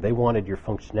care. They wanted your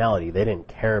functionality. They didn't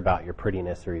care about your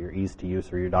prettiness or your ease to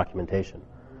use or your documentation.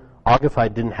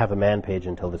 Oggify didn't have a man page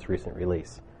until this recent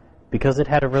release because it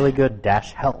had a really good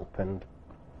dash help, and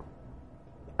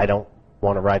I don't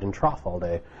want to ride in trough all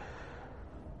day.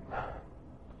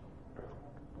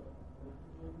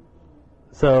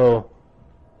 So...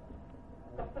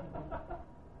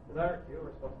 Is that our cue?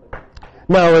 We're supposed to...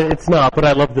 No, it's not, but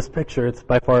I love this picture. It's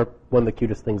by far one of the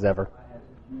cutest things ever.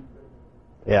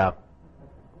 Yeah.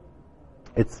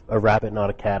 It's a rabbit, not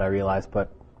a cat, I realize, but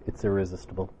it's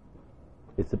irresistible.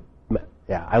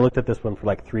 I looked at this one for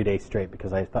like 3 days straight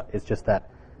because I thought it's just that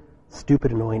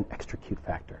stupid, annoying, extra cute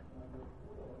factor.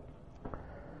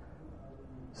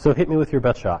 So hit me with your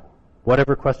best shot.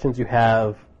 Whatever questions you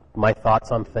have, my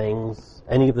thoughts on things,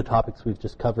 any of the topics we've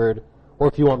just covered, or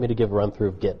if you want me to give a run-through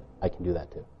of Git, I can do that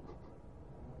too.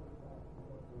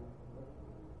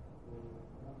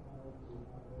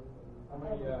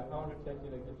 How long did it take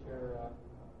you to get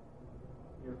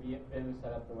your VM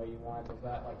set up the way you want? Was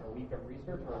that like a week of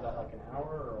research, or was that like an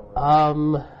hour?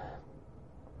 Or?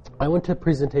 I went to a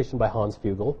presentation by Hans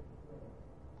Fugel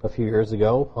a few years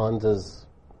ago. Hans is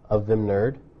a Vim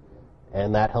nerd,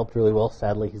 and that helped really well.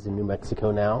 Sadly, he's in New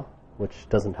Mexico now, which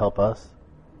doesn't help us.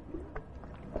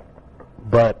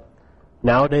 But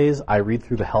nowadays, I read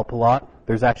through the help a lot.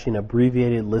 There's actually an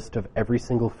abbreviated list of every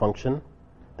single function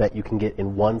that you can get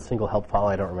in one single help file.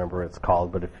 I don't remember what it's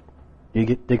called, but if you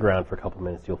dig around for a couple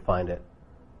minutes, you'll find it.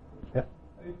 Yeah.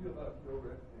 How do you feel about field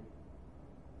resting?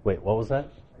 Wait, what was that?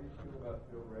 How do you feel about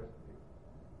field resting?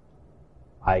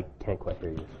 I can't quite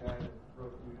hear you. And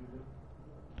uses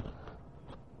it?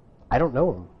 I don't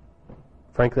know them.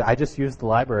 Frankly, I just use the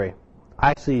library.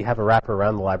 I actually have a wrapper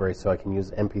around the library so I can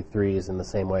use MP3s in the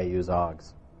same way I use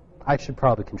Oggs. I should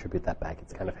probably contribute that back.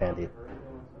 It's kind of handy.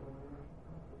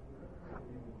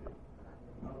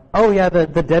 Oh, yeah, the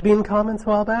Debian comments a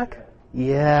while back?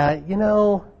 Yeah,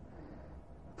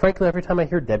 frankly, every time I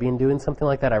hear Debian doing something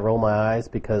like that, I roll my eyes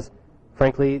because,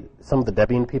 frankly, some of the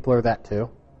Debian people are that too.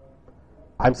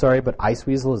 I'm sorry, but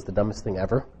Iceweasel is the dumbest thing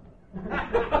ever.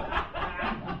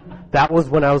 That was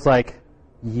when I was like,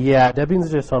 yeah,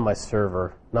 Debian's just on my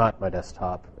server, not my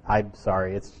desktop. I'm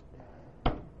sorry,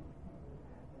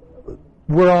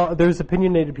 there's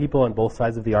opinionated people on both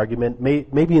sides of the argument.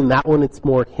 Maybe in that one it's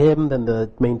more him than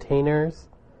the maintainers.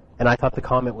 And I thought the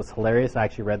comment was hilarious. I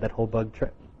actually read that whole bug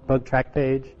track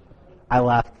page. I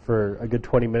laughed for a good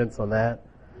 20 minutes on that.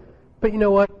 But you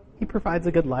know what? He provides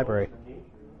a good library.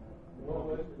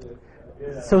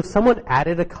 So someone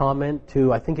added a comment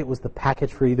to, I think it was the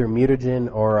package for either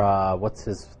mutagen or what's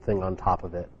his thing on top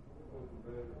of it.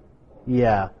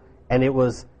 Yeah. And it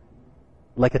was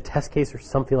like a test case or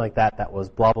something like that that was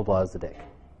blah, blah, blah is a dick.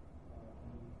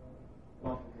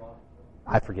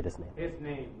 I forget his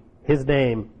name. His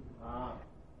name.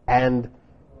 And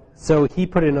so he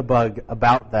put in a bug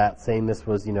about that, saying this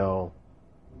was, so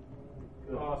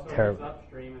terrible. It was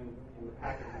upstream and the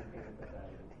package was put that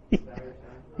in. Is that what you're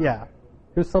saying? Yeah.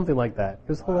 It was something like that. It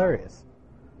was hilarious.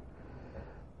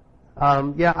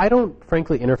 Yeah, I don't,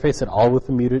 frankly, interface at all with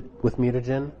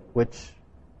mutagen, which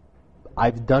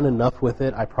I've done enough with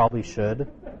it. I probably should.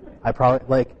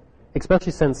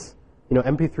 Especially since,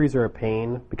 MP3s are a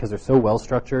pain because they're so well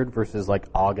structured versus like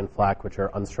Ogg and FLAC, which are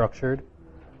unstructured.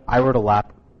 I wrote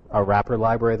a wrapper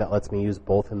library that lets me use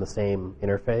both in the same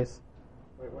interface.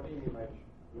 Wait, what do you mean by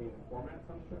format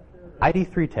unstructured?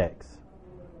 ID3 tags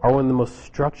are one of the most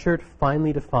structured,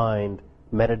 finely defined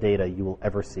metadata you will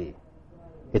ever see.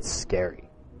 It's scary.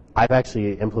 I've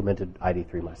actually implemented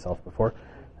ID3 myself before,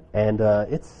 and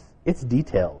it's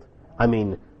detailed. I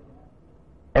mean,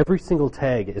 every single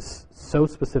tag is so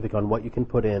specific on what you can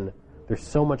put in. There's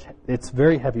so much. It's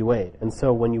very heavyweight, and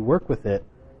so when you work with it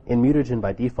in mutagen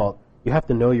by default, you have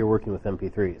to know you're working with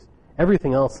MP3s.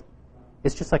 Everything else,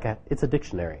 it's just like it's a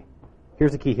dictionary.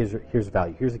 Here's a key, here's a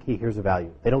value. Here's a key, here's a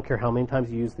value. They don't care how many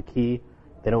times you use the key.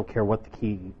 They don't care what the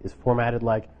key is formatted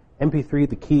like. MP3,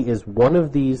 the key is one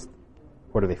of these,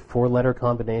 4-letter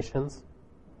combinations,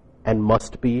 and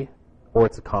must be, or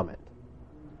it's a comment.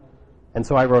 And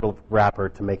so I wrote a wrapper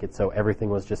to make it so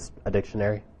everything was just a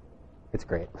dictionary. It's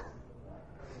great.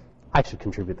 I should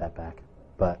contribute that back,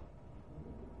 but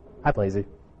I'm lazy.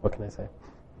 What can I say?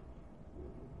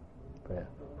 But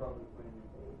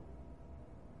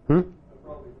yeah.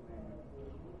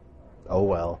 Oh,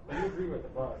 well. Do you agree with the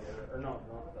bug? Or no,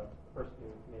 not the person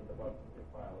who made the bug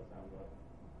file, it sounds like.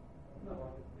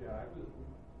 No, yeah, I was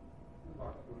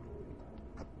talked to him.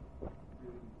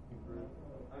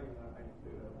 I don't know how you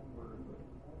say that word, but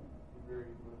he's very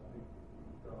listening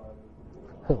to God.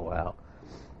 Oh, wow.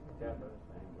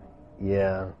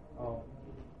 Yeah. Oh.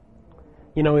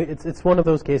 It's one of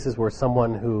those cases where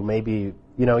someone who maybe,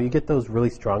 you get those really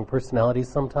strong personalities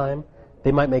sometime.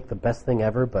 They might make the best thing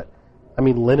ever, but, I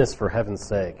mean, Linus, for heaven's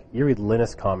sake. You read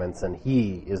Linus comments, and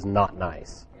he is not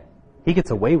nice. He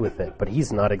gets away with it, but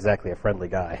he's not exactly a friendly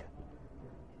guy.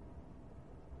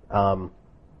 Yeah,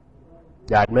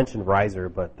 I'd mentioned Riser,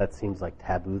 but that seems like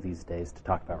taboo these days to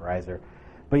talk about Riser.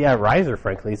 But yeah, Riser,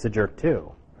 frankly, is a jerk,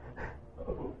 too.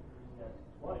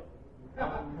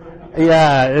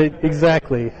 Yeah,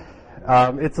 exactly.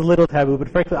 It's a little taboo, but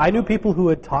frankly, I knew people who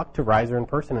had talked to Riser in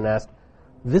person and asked,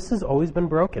 this has always been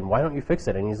broken. Why don't you fix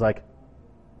it? And he's like,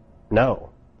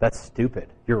 no, that's stupid.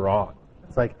 You're wrong.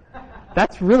 It's like,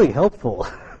 that's really helpful.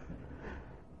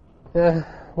 Yeah,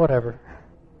 whatever.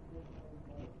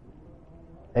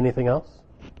 Anything else?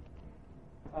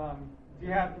 Do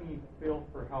you have any feel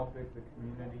for how big the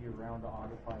community around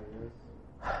Oggify is?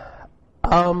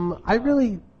 I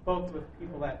really... Both with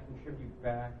people that contribute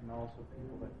back and also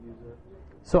people that use it.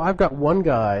 So I've got one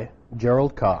guy,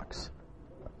 Gerald Cox.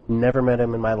 Never met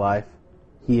him in my life.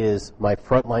 He is my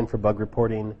front line for bug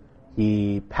reporting.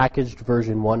 He packaged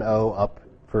version 1.0 up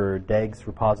for DEG's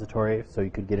repository so you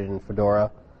could get it in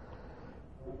Fedora.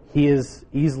 He is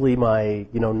easily my,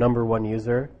 number one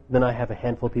user. Then I have a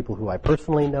handful of people who I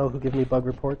personally know who give me bug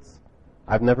reports.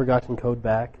 I've never gotten code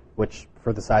back, which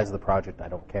for the size of the project, I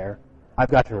don't care. I've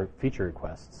gotten feature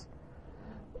requests.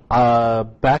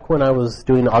 Back when I was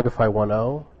doing Oggify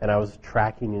 1.0 and I was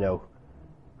tracking,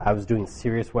 I was doing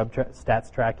serious web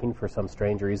stats tracking for some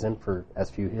strange reason for as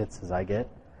few hits as I get.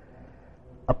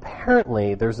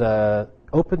 Apparently, there's a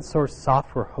open source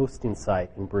software hosting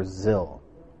site in Brazil.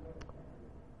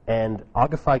 And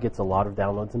Oggify gets a lot of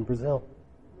downloads in Brazil.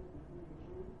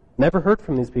 Never heard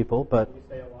from these people, but... When you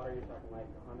say a lot, are you talking like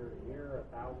 100 a year,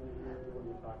 1,000 a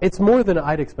It's more than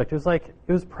I'd expect. It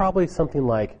was probably something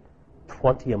like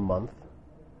 20 a month,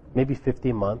 maybe 50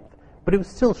 a month, but it was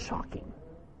still shocking.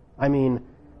 I mean,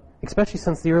 especially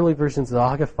since the early versions of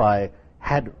Oggify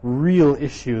had real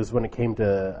issues when it came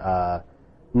to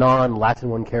non-Latin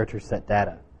 1 character set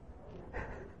data.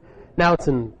 Now it's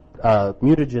in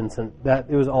mutagens, and that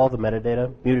it was all the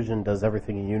metadata. Mutagen does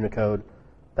everything in Unicode.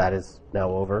 That is now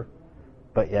over.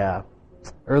 But yeah,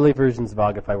 early versions of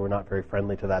Oggify were not very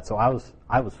friendly to that, so I was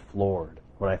floored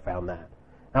when I found that.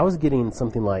 I was getting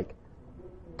something like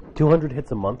 200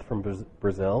 hits a month from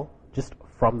Brazil just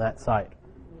from that site,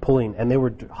 pulling, and they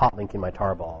were hot linking my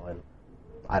tarball, and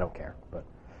I don't care. But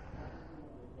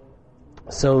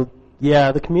so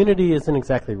yeah, the community isn't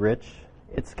exactly rich.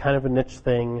 It's kind of a niche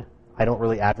thing. I don't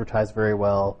really advertise very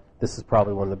well. This is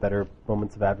probably one of the better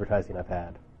moments of advertising I've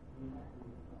had.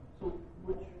 So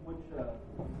which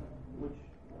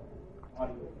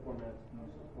audio formats do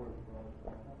you support?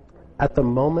 At the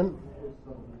moment,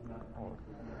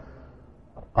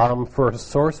 for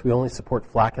source, we only support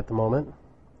FLAC at the moment.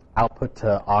 Output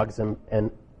to OGS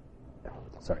and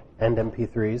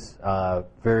MP3s,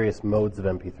 various modes of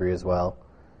MP3 as well.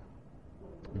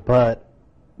 But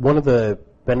one of the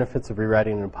benefits of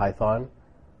rewriting in Python,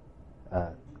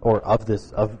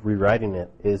 of rewriting it,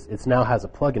 is it now has a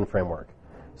plugin framework.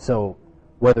 So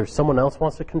whether someone else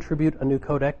wants to contribute a new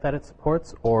codec that it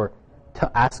supports or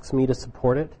asks me to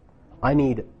support it, I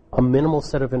need a minimal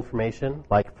set of information.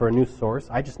 Like for a new source,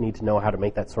 I just need to know how to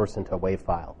make that source into a WAV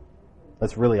file.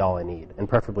 That's really all I need, and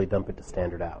preferably dump it to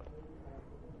standard out.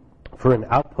 For an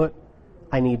output,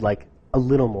 I need like a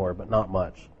little more, but not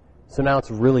much. So now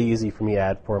it's really easy for me to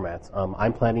add formats.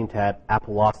 I'm planning to add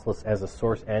Apple Lossless as a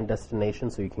source and destination,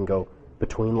 so you can go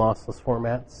between lossless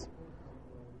formats.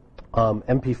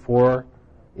 MP4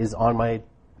 is on my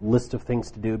list of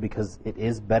things to do because it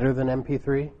is better than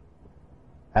MP3,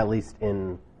 at least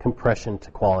in compression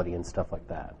to quality and stuff like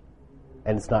that.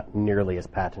 And it's not nearly as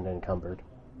patent encumbered.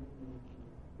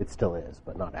 It still is,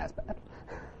 but not as bad.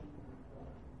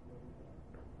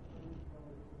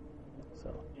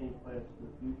 Any plans for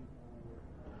the future?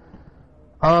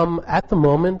 At the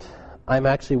moment, I'm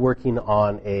actually working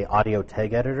on a audio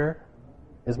tag editor,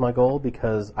 is my goal,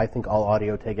 because I think all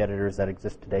audio tag editors that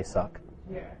exist today suck.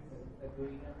 Yeah.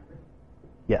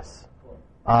 Yes.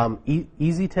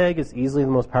 Easy Tag is easily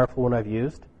the most powerful one I've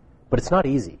used, but it's not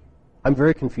easy. I'm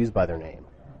very confused by their name.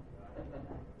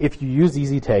 If you use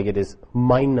Easy Tag, it is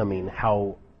mind-numbing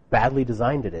how badly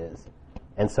designed it is,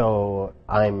 and so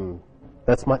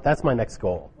that's my next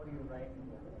goal.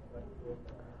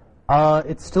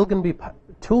 It's still going to be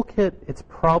Toolkit. It's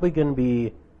probably going to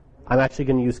be. I'm actually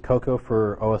going to use Cocoa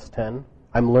for OS X.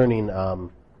 I'm learning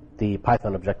the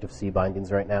Python Objective-C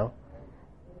bindings right now,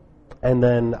 and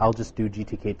then I'll just do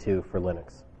GTK2 for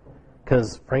Linux,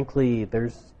 because frankly,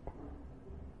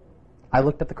 I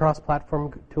looked at the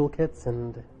cross-platform toolkits,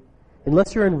 and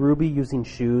unless you're in Ruby using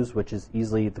Shoes, which is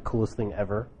easily the coolest thing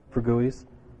ever for GUIs,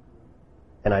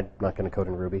 and I'm not going to code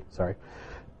in Ruby, sorry,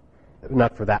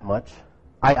 not for that much.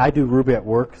 I do Ruby at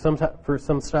work for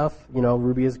some stuff. You know,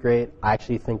 Ruby is great. I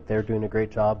actually think they're doing a great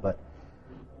job, but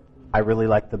I really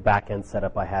like the back-end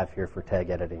setup I have here for tag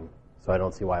editing, so I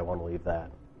don't see why I want to leave that.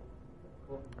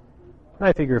 And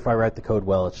I figure if I write the code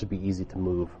well, it should be easy to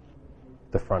move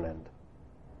the front end.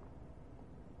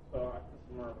 So this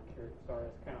is more of a curious, sorry,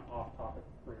 it's kind of off topic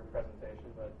for your presentation,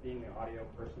 but being the audio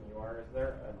person you are, is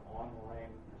there an online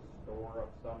store of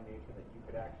some nature that you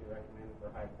could actually recommend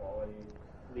for high quality,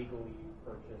 legally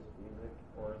purchased music,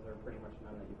 or is there pretty much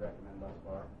none that you'd recommend thus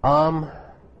far?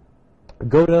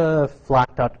 Go to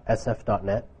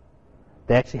flac.sf.net.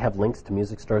 They actually have links to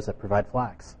music stores that provide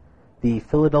FLACs. The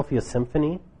Philadelphia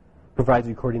Symphony provides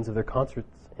recordings of their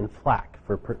concerts in FLAC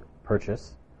for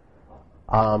purchase.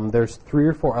 There's 3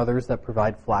 or 4 others that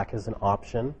provide FLAC as an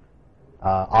option.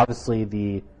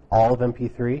 Obviously, all of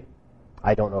MP3,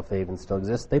 I don't know if they even still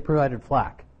exist, they provided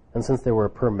FLAC. And since they were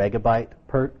per megabyte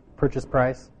purchase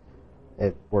price,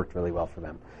 it worked really well for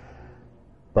them.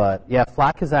 But yeah,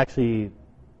 FLAC is actually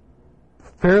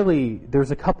there's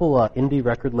a couple indie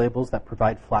record labels that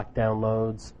provide FLAC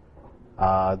downloads.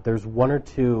 There's 1 or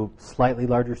 2 slightly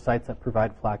larger sites that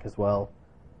provide FLAC as well.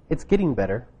 It's getting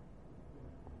better,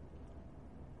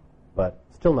 but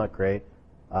still not great.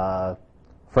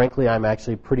 Frankly, I'm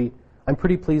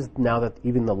pretty pleased now that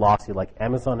even the lossy, like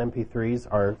Amazon MP3s,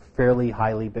 are fairly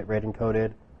highly bitrate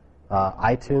encoded.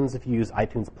 iTunes, if you use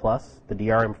iTunes Plus, the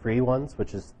DRM-free ones,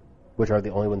 which are the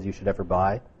only ones you should ever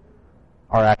buy,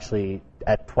 are actually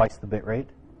at twice the bitrate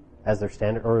as their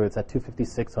standard, or it's at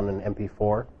 256 on an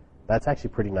MP4. That's actually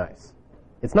pretty nice.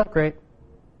 It's not great,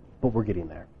 but we're getting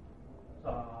there.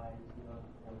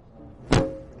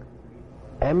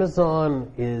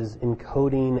 Amazon is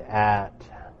encoding at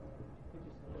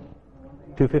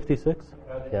 256?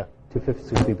 Yeah,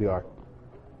 256 dBr.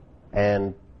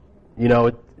 And, you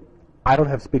know, I don't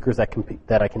have speakers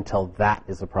that I can tell that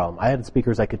is a problem. I had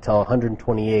speakers I could tell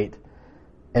 128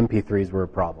 MP3s were a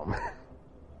problem.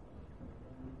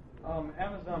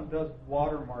 Amazon does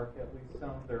watermark at least some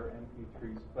of their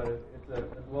MP3s, but it's a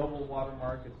global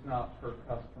watermark. It's not per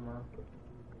customer.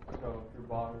 So if you're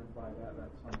bothered by that,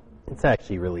 that's something. It's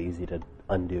actually really easy to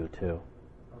undo, too.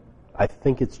 I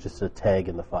think it's just a tag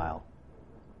in the file.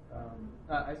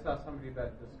 I saw somebody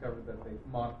that discovered that they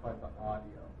modified the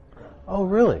audio. Oh,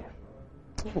 really?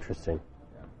 Interesting.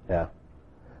 Yeah.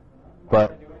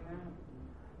 But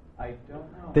I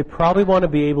don't know. they probably want to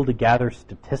be able to gather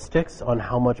statistics on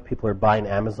how much people are buying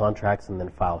Amazon tracks and then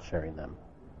file sharing them.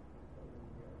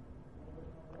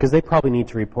 Because they probably need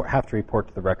to have to report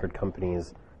to the record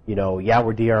companies, you know, yeah,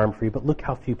 we're DRM free, but look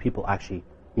how few people actually,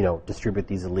 you know, distribute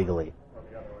these illegally. Or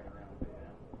the other way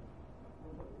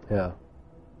around. Yeah.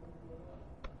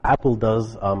 Apple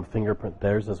does fingerprint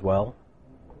theirs as well,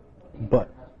 but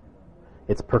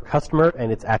it's per customer,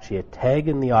 and it's actually a tag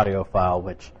in the audio file,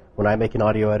 which when I make an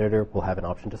audio editor, we'll have an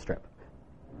option to strip.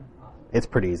 It's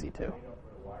pretty easy too.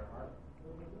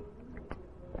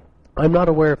 I'm not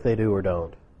aware if they do or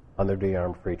don't on their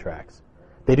DRM-free tracks.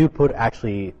 They do put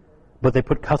but they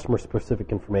put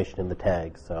customer-specific information in the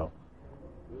tag, so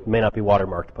it may not be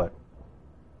watermarked, but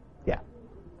yeah,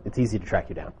 it's easy to track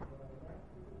you down.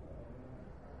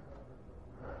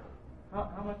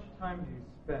 How much time do you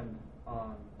spend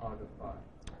on Oggify?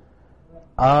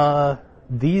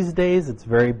 These days, it's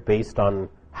very based on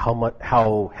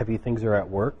how heavy things are at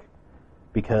work,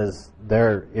 because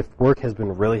if work has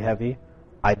been really heavy,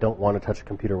 I don't want to touch a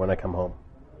computer when I come home,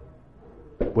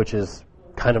 which is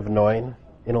kind of annoying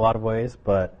in a lot of ways,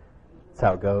 but that's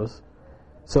how it goes.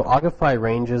 So Oggify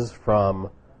ranges from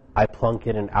I plunk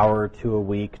in an hour or two a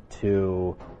week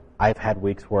to I've had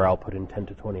weeks where I'll put in 10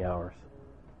 to 20 hours.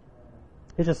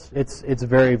 It's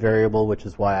very variable, which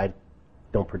is why I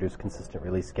don't produce consistent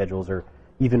release schedules or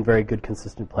even very good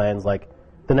consistent plans. Like,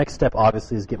 the next step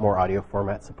obviously is get more audio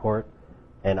format support,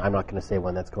 and I'm not going to say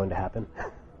when that's going to happen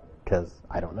because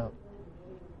I don't know.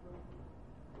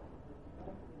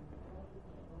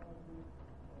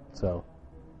 So,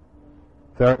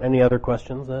 if there aren't any other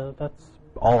questions, that's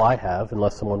all I have,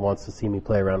 unless someone wants to see me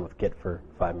play around with Git for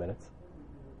 5 minutes.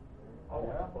 Oh,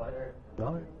 yeah, pleasure.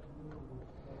 All right.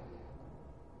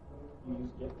 You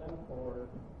use Git then or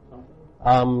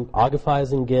something?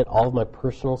 Oggify's in Git. All of my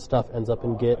personal stuff ends up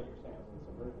in Git.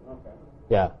 Okay.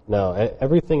 Yeah, no,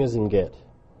 everything is in Git.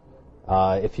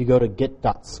 If you go to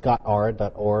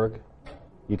git.scottrd.org,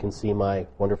 you can see my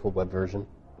wonderful web version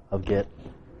of Git.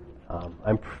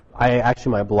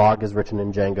 My blog is written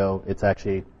in Django.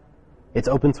 It's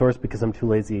open source because I'm too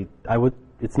lazy.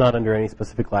 It's not under any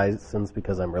specific license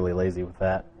because I'm really lazy with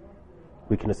that.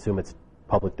 We can assume it's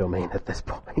public domain at this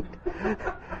point.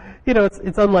 You know,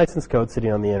 it's unlicensed code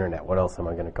sitting on the internet. What else am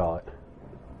I going to call it?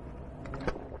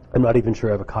 I'm not even sure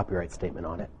I have a copyright statement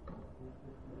on it.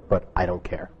 But I don't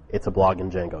care. It's a blog in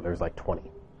Django. There's like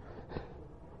 20.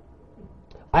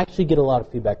 I actually get a lot of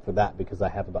feedback for that because I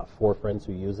have about 4 friends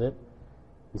who use it.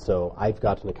 And so I've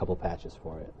gotten a couple patches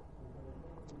for it.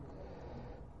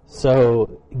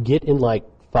 So Git in like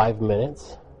 5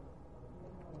 minutes.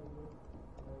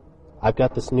 I've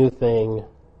got this new thing,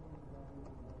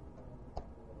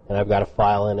 and I've got a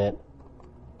file in it.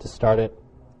 To start it,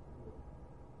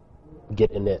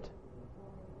 Git init.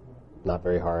 Not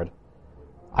very hard.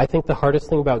 I think the hardest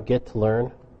thing about Git to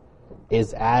learn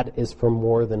is add is for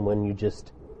more than when you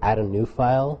just add a new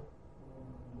file.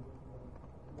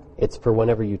 It's for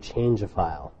whenever you change a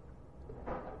file.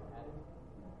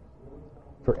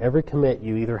 For every commit,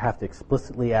 you either have to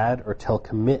explicitly add or tell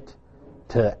commit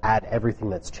to add everything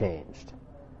that's changed.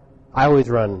 I always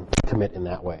run commit in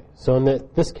that way. So in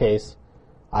this case,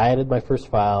 I added my first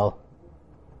file.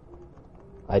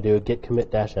 I do a git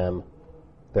commit -m.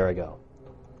 There I go.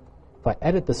 If I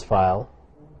edit this file...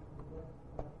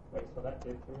 Wait, so that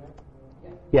did commit?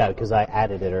 Yeah, because I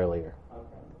added it earlier.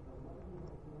 Okay.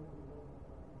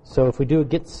 So if we do a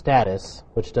git status,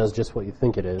 which does just what you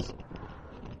think it is,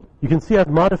 you can see I've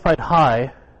modified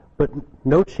hi, but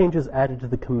no changes added to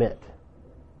the commit.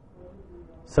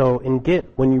 So in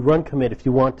Git, when you run commit, if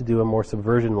you want to do a more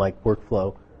subversion-like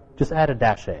workflow, just add a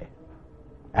 -a.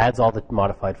 Adds all the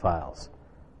modified files.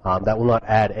 That will not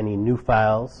add any new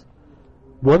files.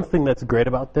 One thing that's great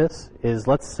about this is,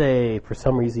 let's say for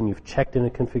some reason you've checked in a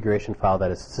configuration file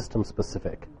that is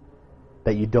system-specific,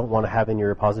 that you don't want to have in your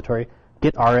repository.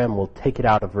 Git RM will take it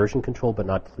out of version control but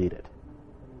not delete it,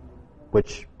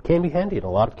 which can be handy in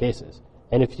a lot of cases.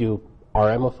 And if you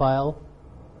RM a file,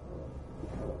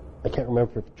 I can't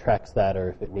remember if it tracks that or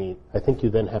if it needs. I think you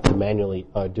then have to manually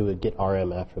do a git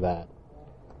RM after that.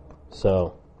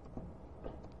 So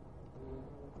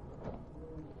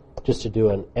just to do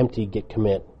an empty git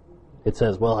commit, it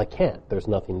says, well, I can't. There's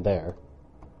nothing there.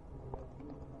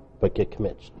 But git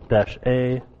commit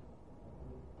 -a.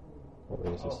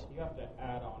 Where is this? You have to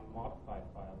add on modified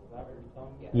files. Is that what you're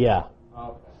telling me? Yeah.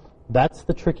 Okay. That's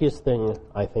the trickiest thing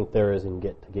I think there is in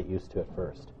Git to get used to it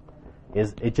first.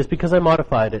 Is it just because I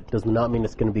modified it does not mean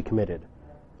it's going to be committed.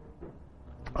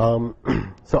 So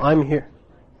I'm here.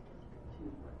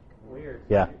 Weird.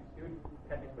 Yeah. You would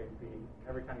technically be,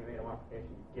 every time you made a modification,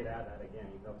 you get at that again,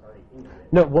 even though it's already in it.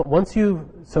 No, once you,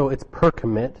 so it's per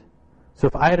commit. So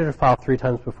if I edit a file 3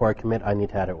 times before I commit, I need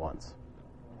to add it once.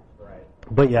 Right.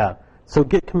 But yeah, so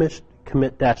git commit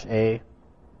 -a,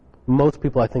 most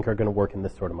people I think are going to work in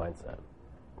this sort of mindset.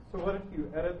 So what if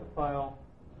you edit the file,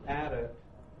 add it,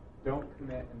 don't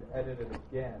commit, and edit it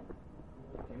again?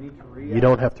 You need to re-edit. You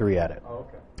don't have to re-edit. Oh,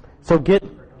 okay. So Git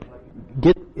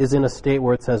is in a state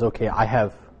where it says, okay,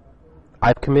 I've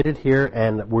committed here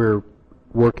and we're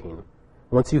working.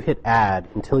 Once you hit add,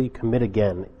 until you commit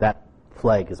again, that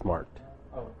flag is marked.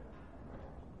 Oh,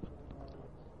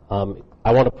 okay.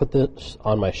 I want to put this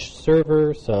on my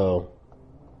server, so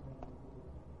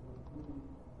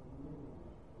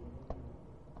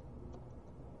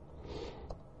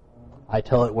I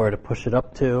tell it where to push it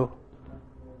up to.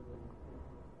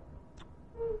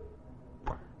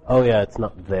 Oh yeah, it's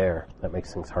not there. That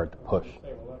makes things hard to push.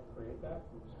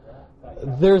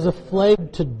 There's a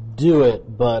flag to do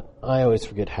it, but I always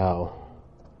forget how.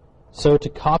 So to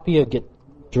copy a Git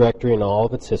directory and all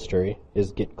of its history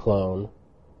is git clone,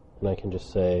 and I can just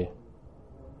say,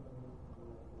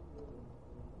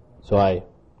 so I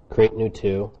create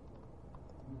new2.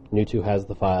 New2 has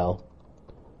the file.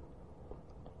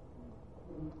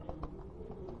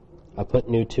 I put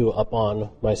new2 up on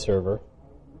my server,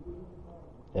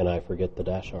 and I forget the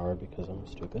 -r because I'm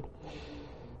stupid.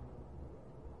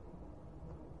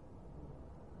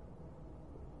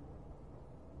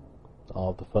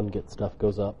 All the fun Git stuff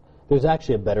goes up. There's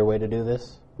actually a better way to do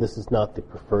this. This is not the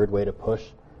preferred way to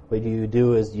push. What you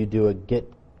do is you do a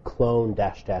git clone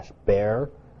 --bear,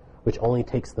 which only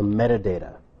takes the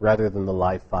metadata rather than the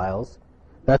live files.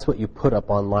 That's what you put up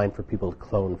online for people to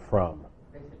clone from.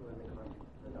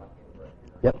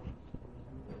 Yep.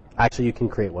 Actually, you can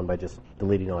create one by just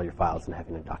deleting all your files and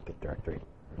having a .git directory.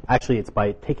 Actually, it's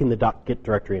by taking the .git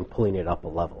directory and pulling it up a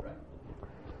level. The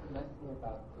nice thing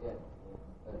about Git is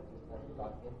that it just has the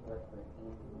 .git directory in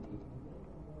the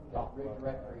root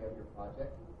directory of your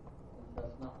project. And so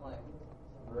it's not like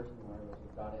versionware with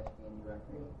your .svn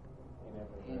directory in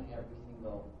every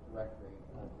single directory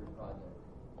of your project.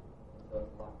 So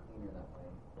it's a lot cleaner that way.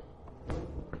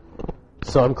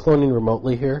 So I'm cloning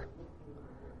remotely here.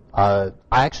 I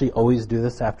actually always do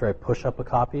this after I push up a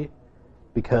copy,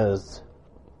 because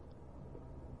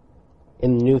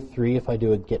in new 3, if I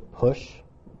do a git push,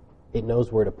 it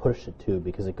knows where to push it to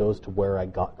because it goes to where I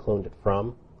cloned it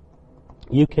from.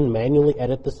 You can manually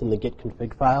edit this in the git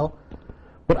config file,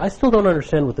 but I still don't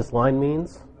understand what this line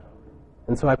means,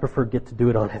 and so I prefer Git to do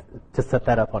it to set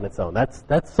that up on its own.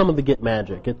 That's some of the Git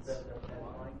magic. It's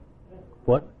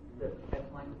what?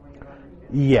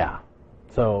 Yeah.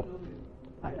 So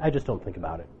I just don't think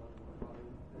about it.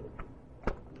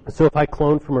 So if I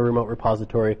clone from a remote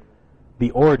repository,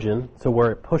 the origin, so where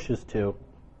it pushes to,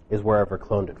 is wherever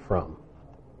cloned it from,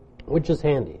 which is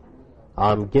handy.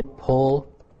 Git pull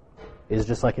is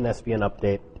just like an SVN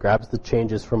update, grabs the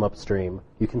changes from upstream.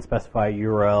 You can specify a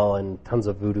URL and tons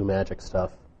of voodoo magic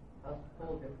stuff. How's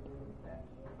pull different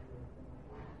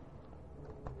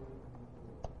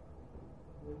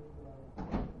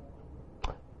from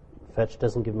fetch? Fetch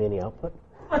doesn't give me any output.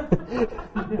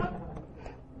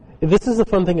 This is a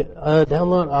fun thing.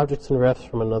 Download objects and refs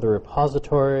from another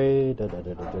repository.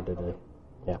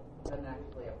 Yeah. Doesn't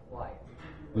actually apply it.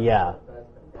 Yeah.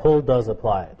 Pull does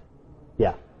apply it.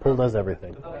 Yeah. Pull does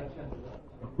everything.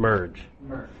 Merge.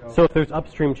 So if there's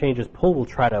upstream changes, pull will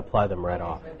try to apply them right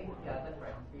off. I think, yeah, that's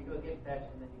right. So you go git fetch,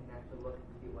 and then you can actually look and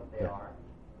see what they are,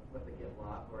 what the git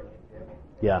log or git diff.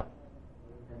 Yeah.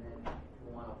 And then if you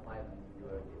want to apply them, you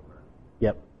do a git merge.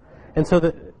 Yep. And so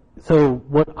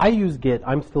what I use Git,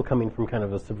 I'm still coming from kind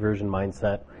of a subversion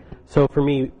mindset. So for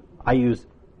me, I use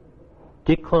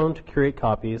git clone to create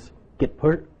copies, git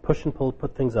push and pull to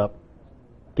put things up,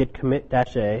 git commit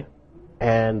 -a,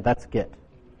 and that's Git.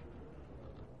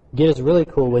 Git is really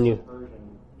cool when you...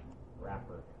 Version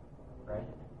wrapper, right?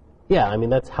 Yeah, I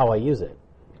mean, that's how I use it.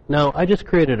 Now, I just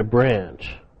created a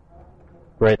branch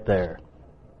right there.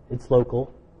 It's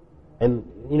local. And,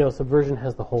 Subversion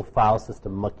has the whole file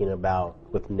system mucking about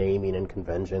with naming and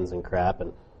conventions and crap.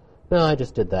 And, no, I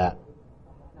just did that.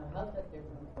 Now, how's that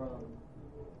different from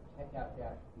checkout-b?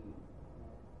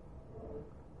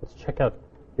 Let's check out.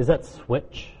 Is that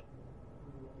switch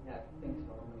Yeah, I think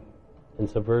so. in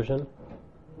Subversion?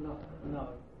 No,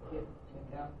 check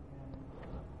out.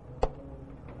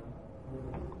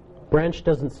 Branch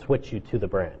doesn't switch you to the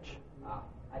branch.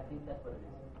 I think that's what it is.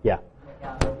 Yeah. Check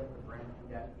out over the branch,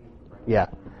 you got to use the branch. Yeah.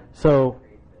 So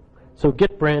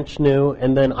get branch new,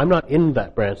 and then I'm not in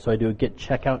that branch, so I do a get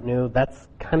checkout new. That's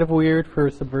kind of weird for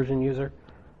a Subversion user,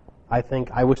 I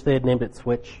think. I wish they had named it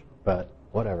switch, but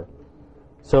whatever.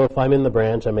 So if I'm in the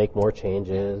branch, I make more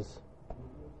changes.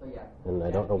 So yeah. And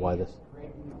I don't know why this.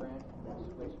 Create a new branch and then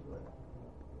switch to it.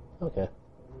 Okay.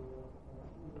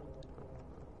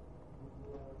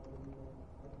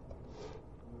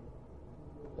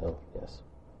 Oh, yes.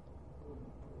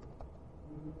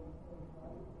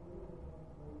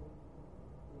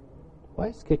 Why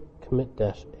is git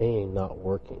commit-a not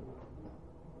working?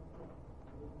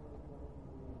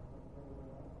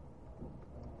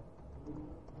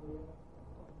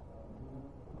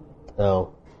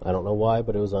 Oh, I don't know why,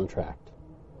 but it was untracked.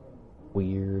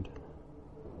 Weird.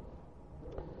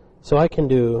 So I can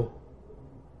do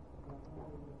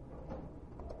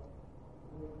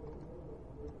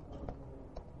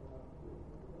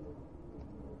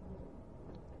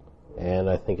and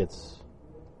I think it's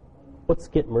what's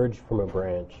git merged from a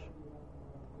branch?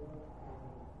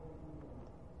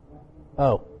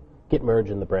 Oh, git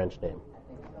merge in the branch name.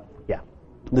 Yeah,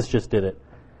 this just did it.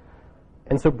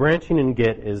 And so branching in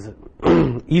Git is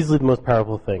easily the most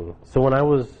powerful thing. So when I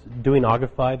was doing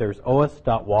Oggify, there's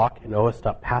os.walk and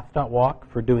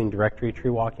os.path.walk for doing directory tree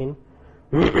walking.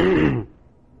 The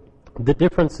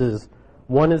difference is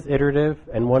one is iterative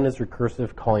and one is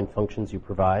recursive calling functions you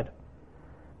provide.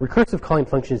 Recursive calling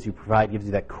functions you provide gives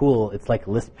you that cool, it's like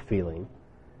Lisp feeling.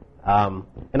 And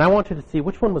I wanted to see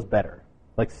which one was better.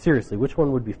 Like seriously, which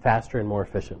one would be faster and more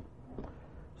efficient.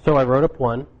 So I wrote up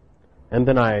one, and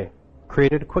then I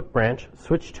created a quick branch,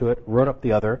 switched to it, wrote up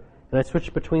the other, and I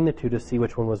switched between the two to see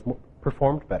which one was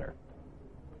performed better.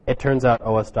 It turns out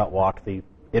os.walk, the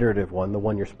iterative one, the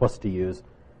one you're supposed to use,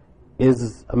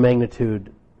 is a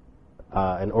magnitude,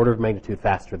 an order of magnitude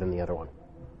faster than the other one.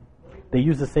 They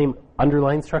use the same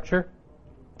underlying structure,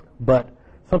 but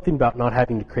something about not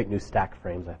having to create new stack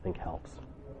frames I think helps.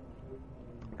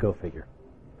 Go figure.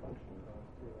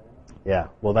 Yeah,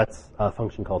 well that's a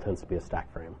function call tends to be a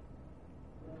stack frame.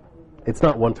 It's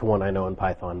not one-to-one, I know, in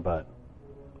Python, but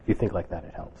if you think like that,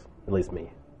 it helps. At least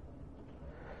me.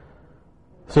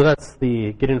 So that's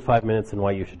the get in 5 minutes and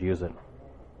why you should use it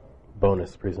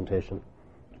bonus presentation.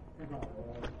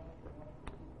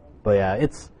 But yeah,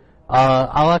 it's.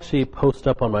 I'll actually post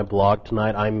up on my blog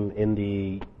tonight. I'm in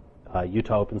the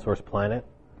Utah Open Source Planet.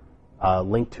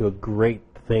 Link to a great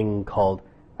thing called,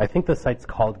 I think the site's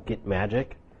called Git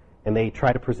Magic, and they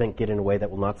try to present Git in a way that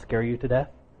will not scare you to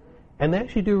death. And they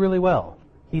actually do really well.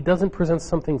 He doesn't present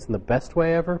some things in the best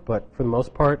way ever, but for the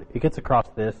most part, it gets across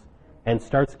this and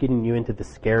starts getting you into the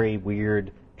scary,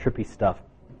 weird, trippy stuff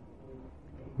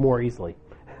more easily.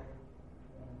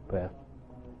 But yeah,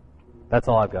 that's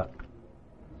all I've got.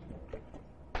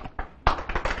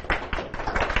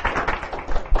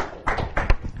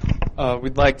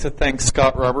 We'd like to thank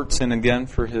Scott Robertson again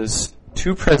for his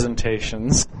 2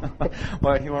 presentations,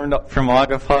 what he learned from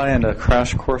Oggify and a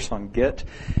crash course on Git,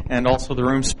 and also the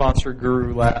room sponsor,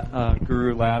 Guru Labs.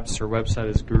 Their website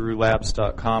is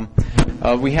gurulabs.com.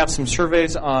 We have some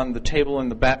surveys on the table in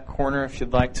the back corner if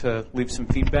you'd like to leave some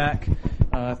feedback.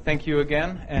 Thank you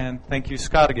again, and thank you,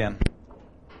 Scott, again.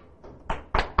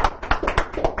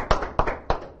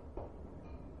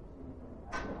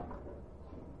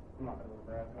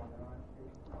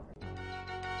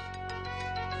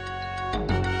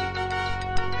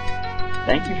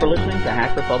 Thank you for listening to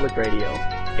Hacker Public Radio.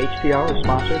 HPR is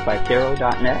sponsored by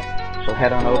Caro.net, so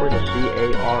head on over to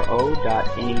caro.net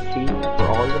for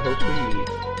all your hosting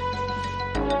needs.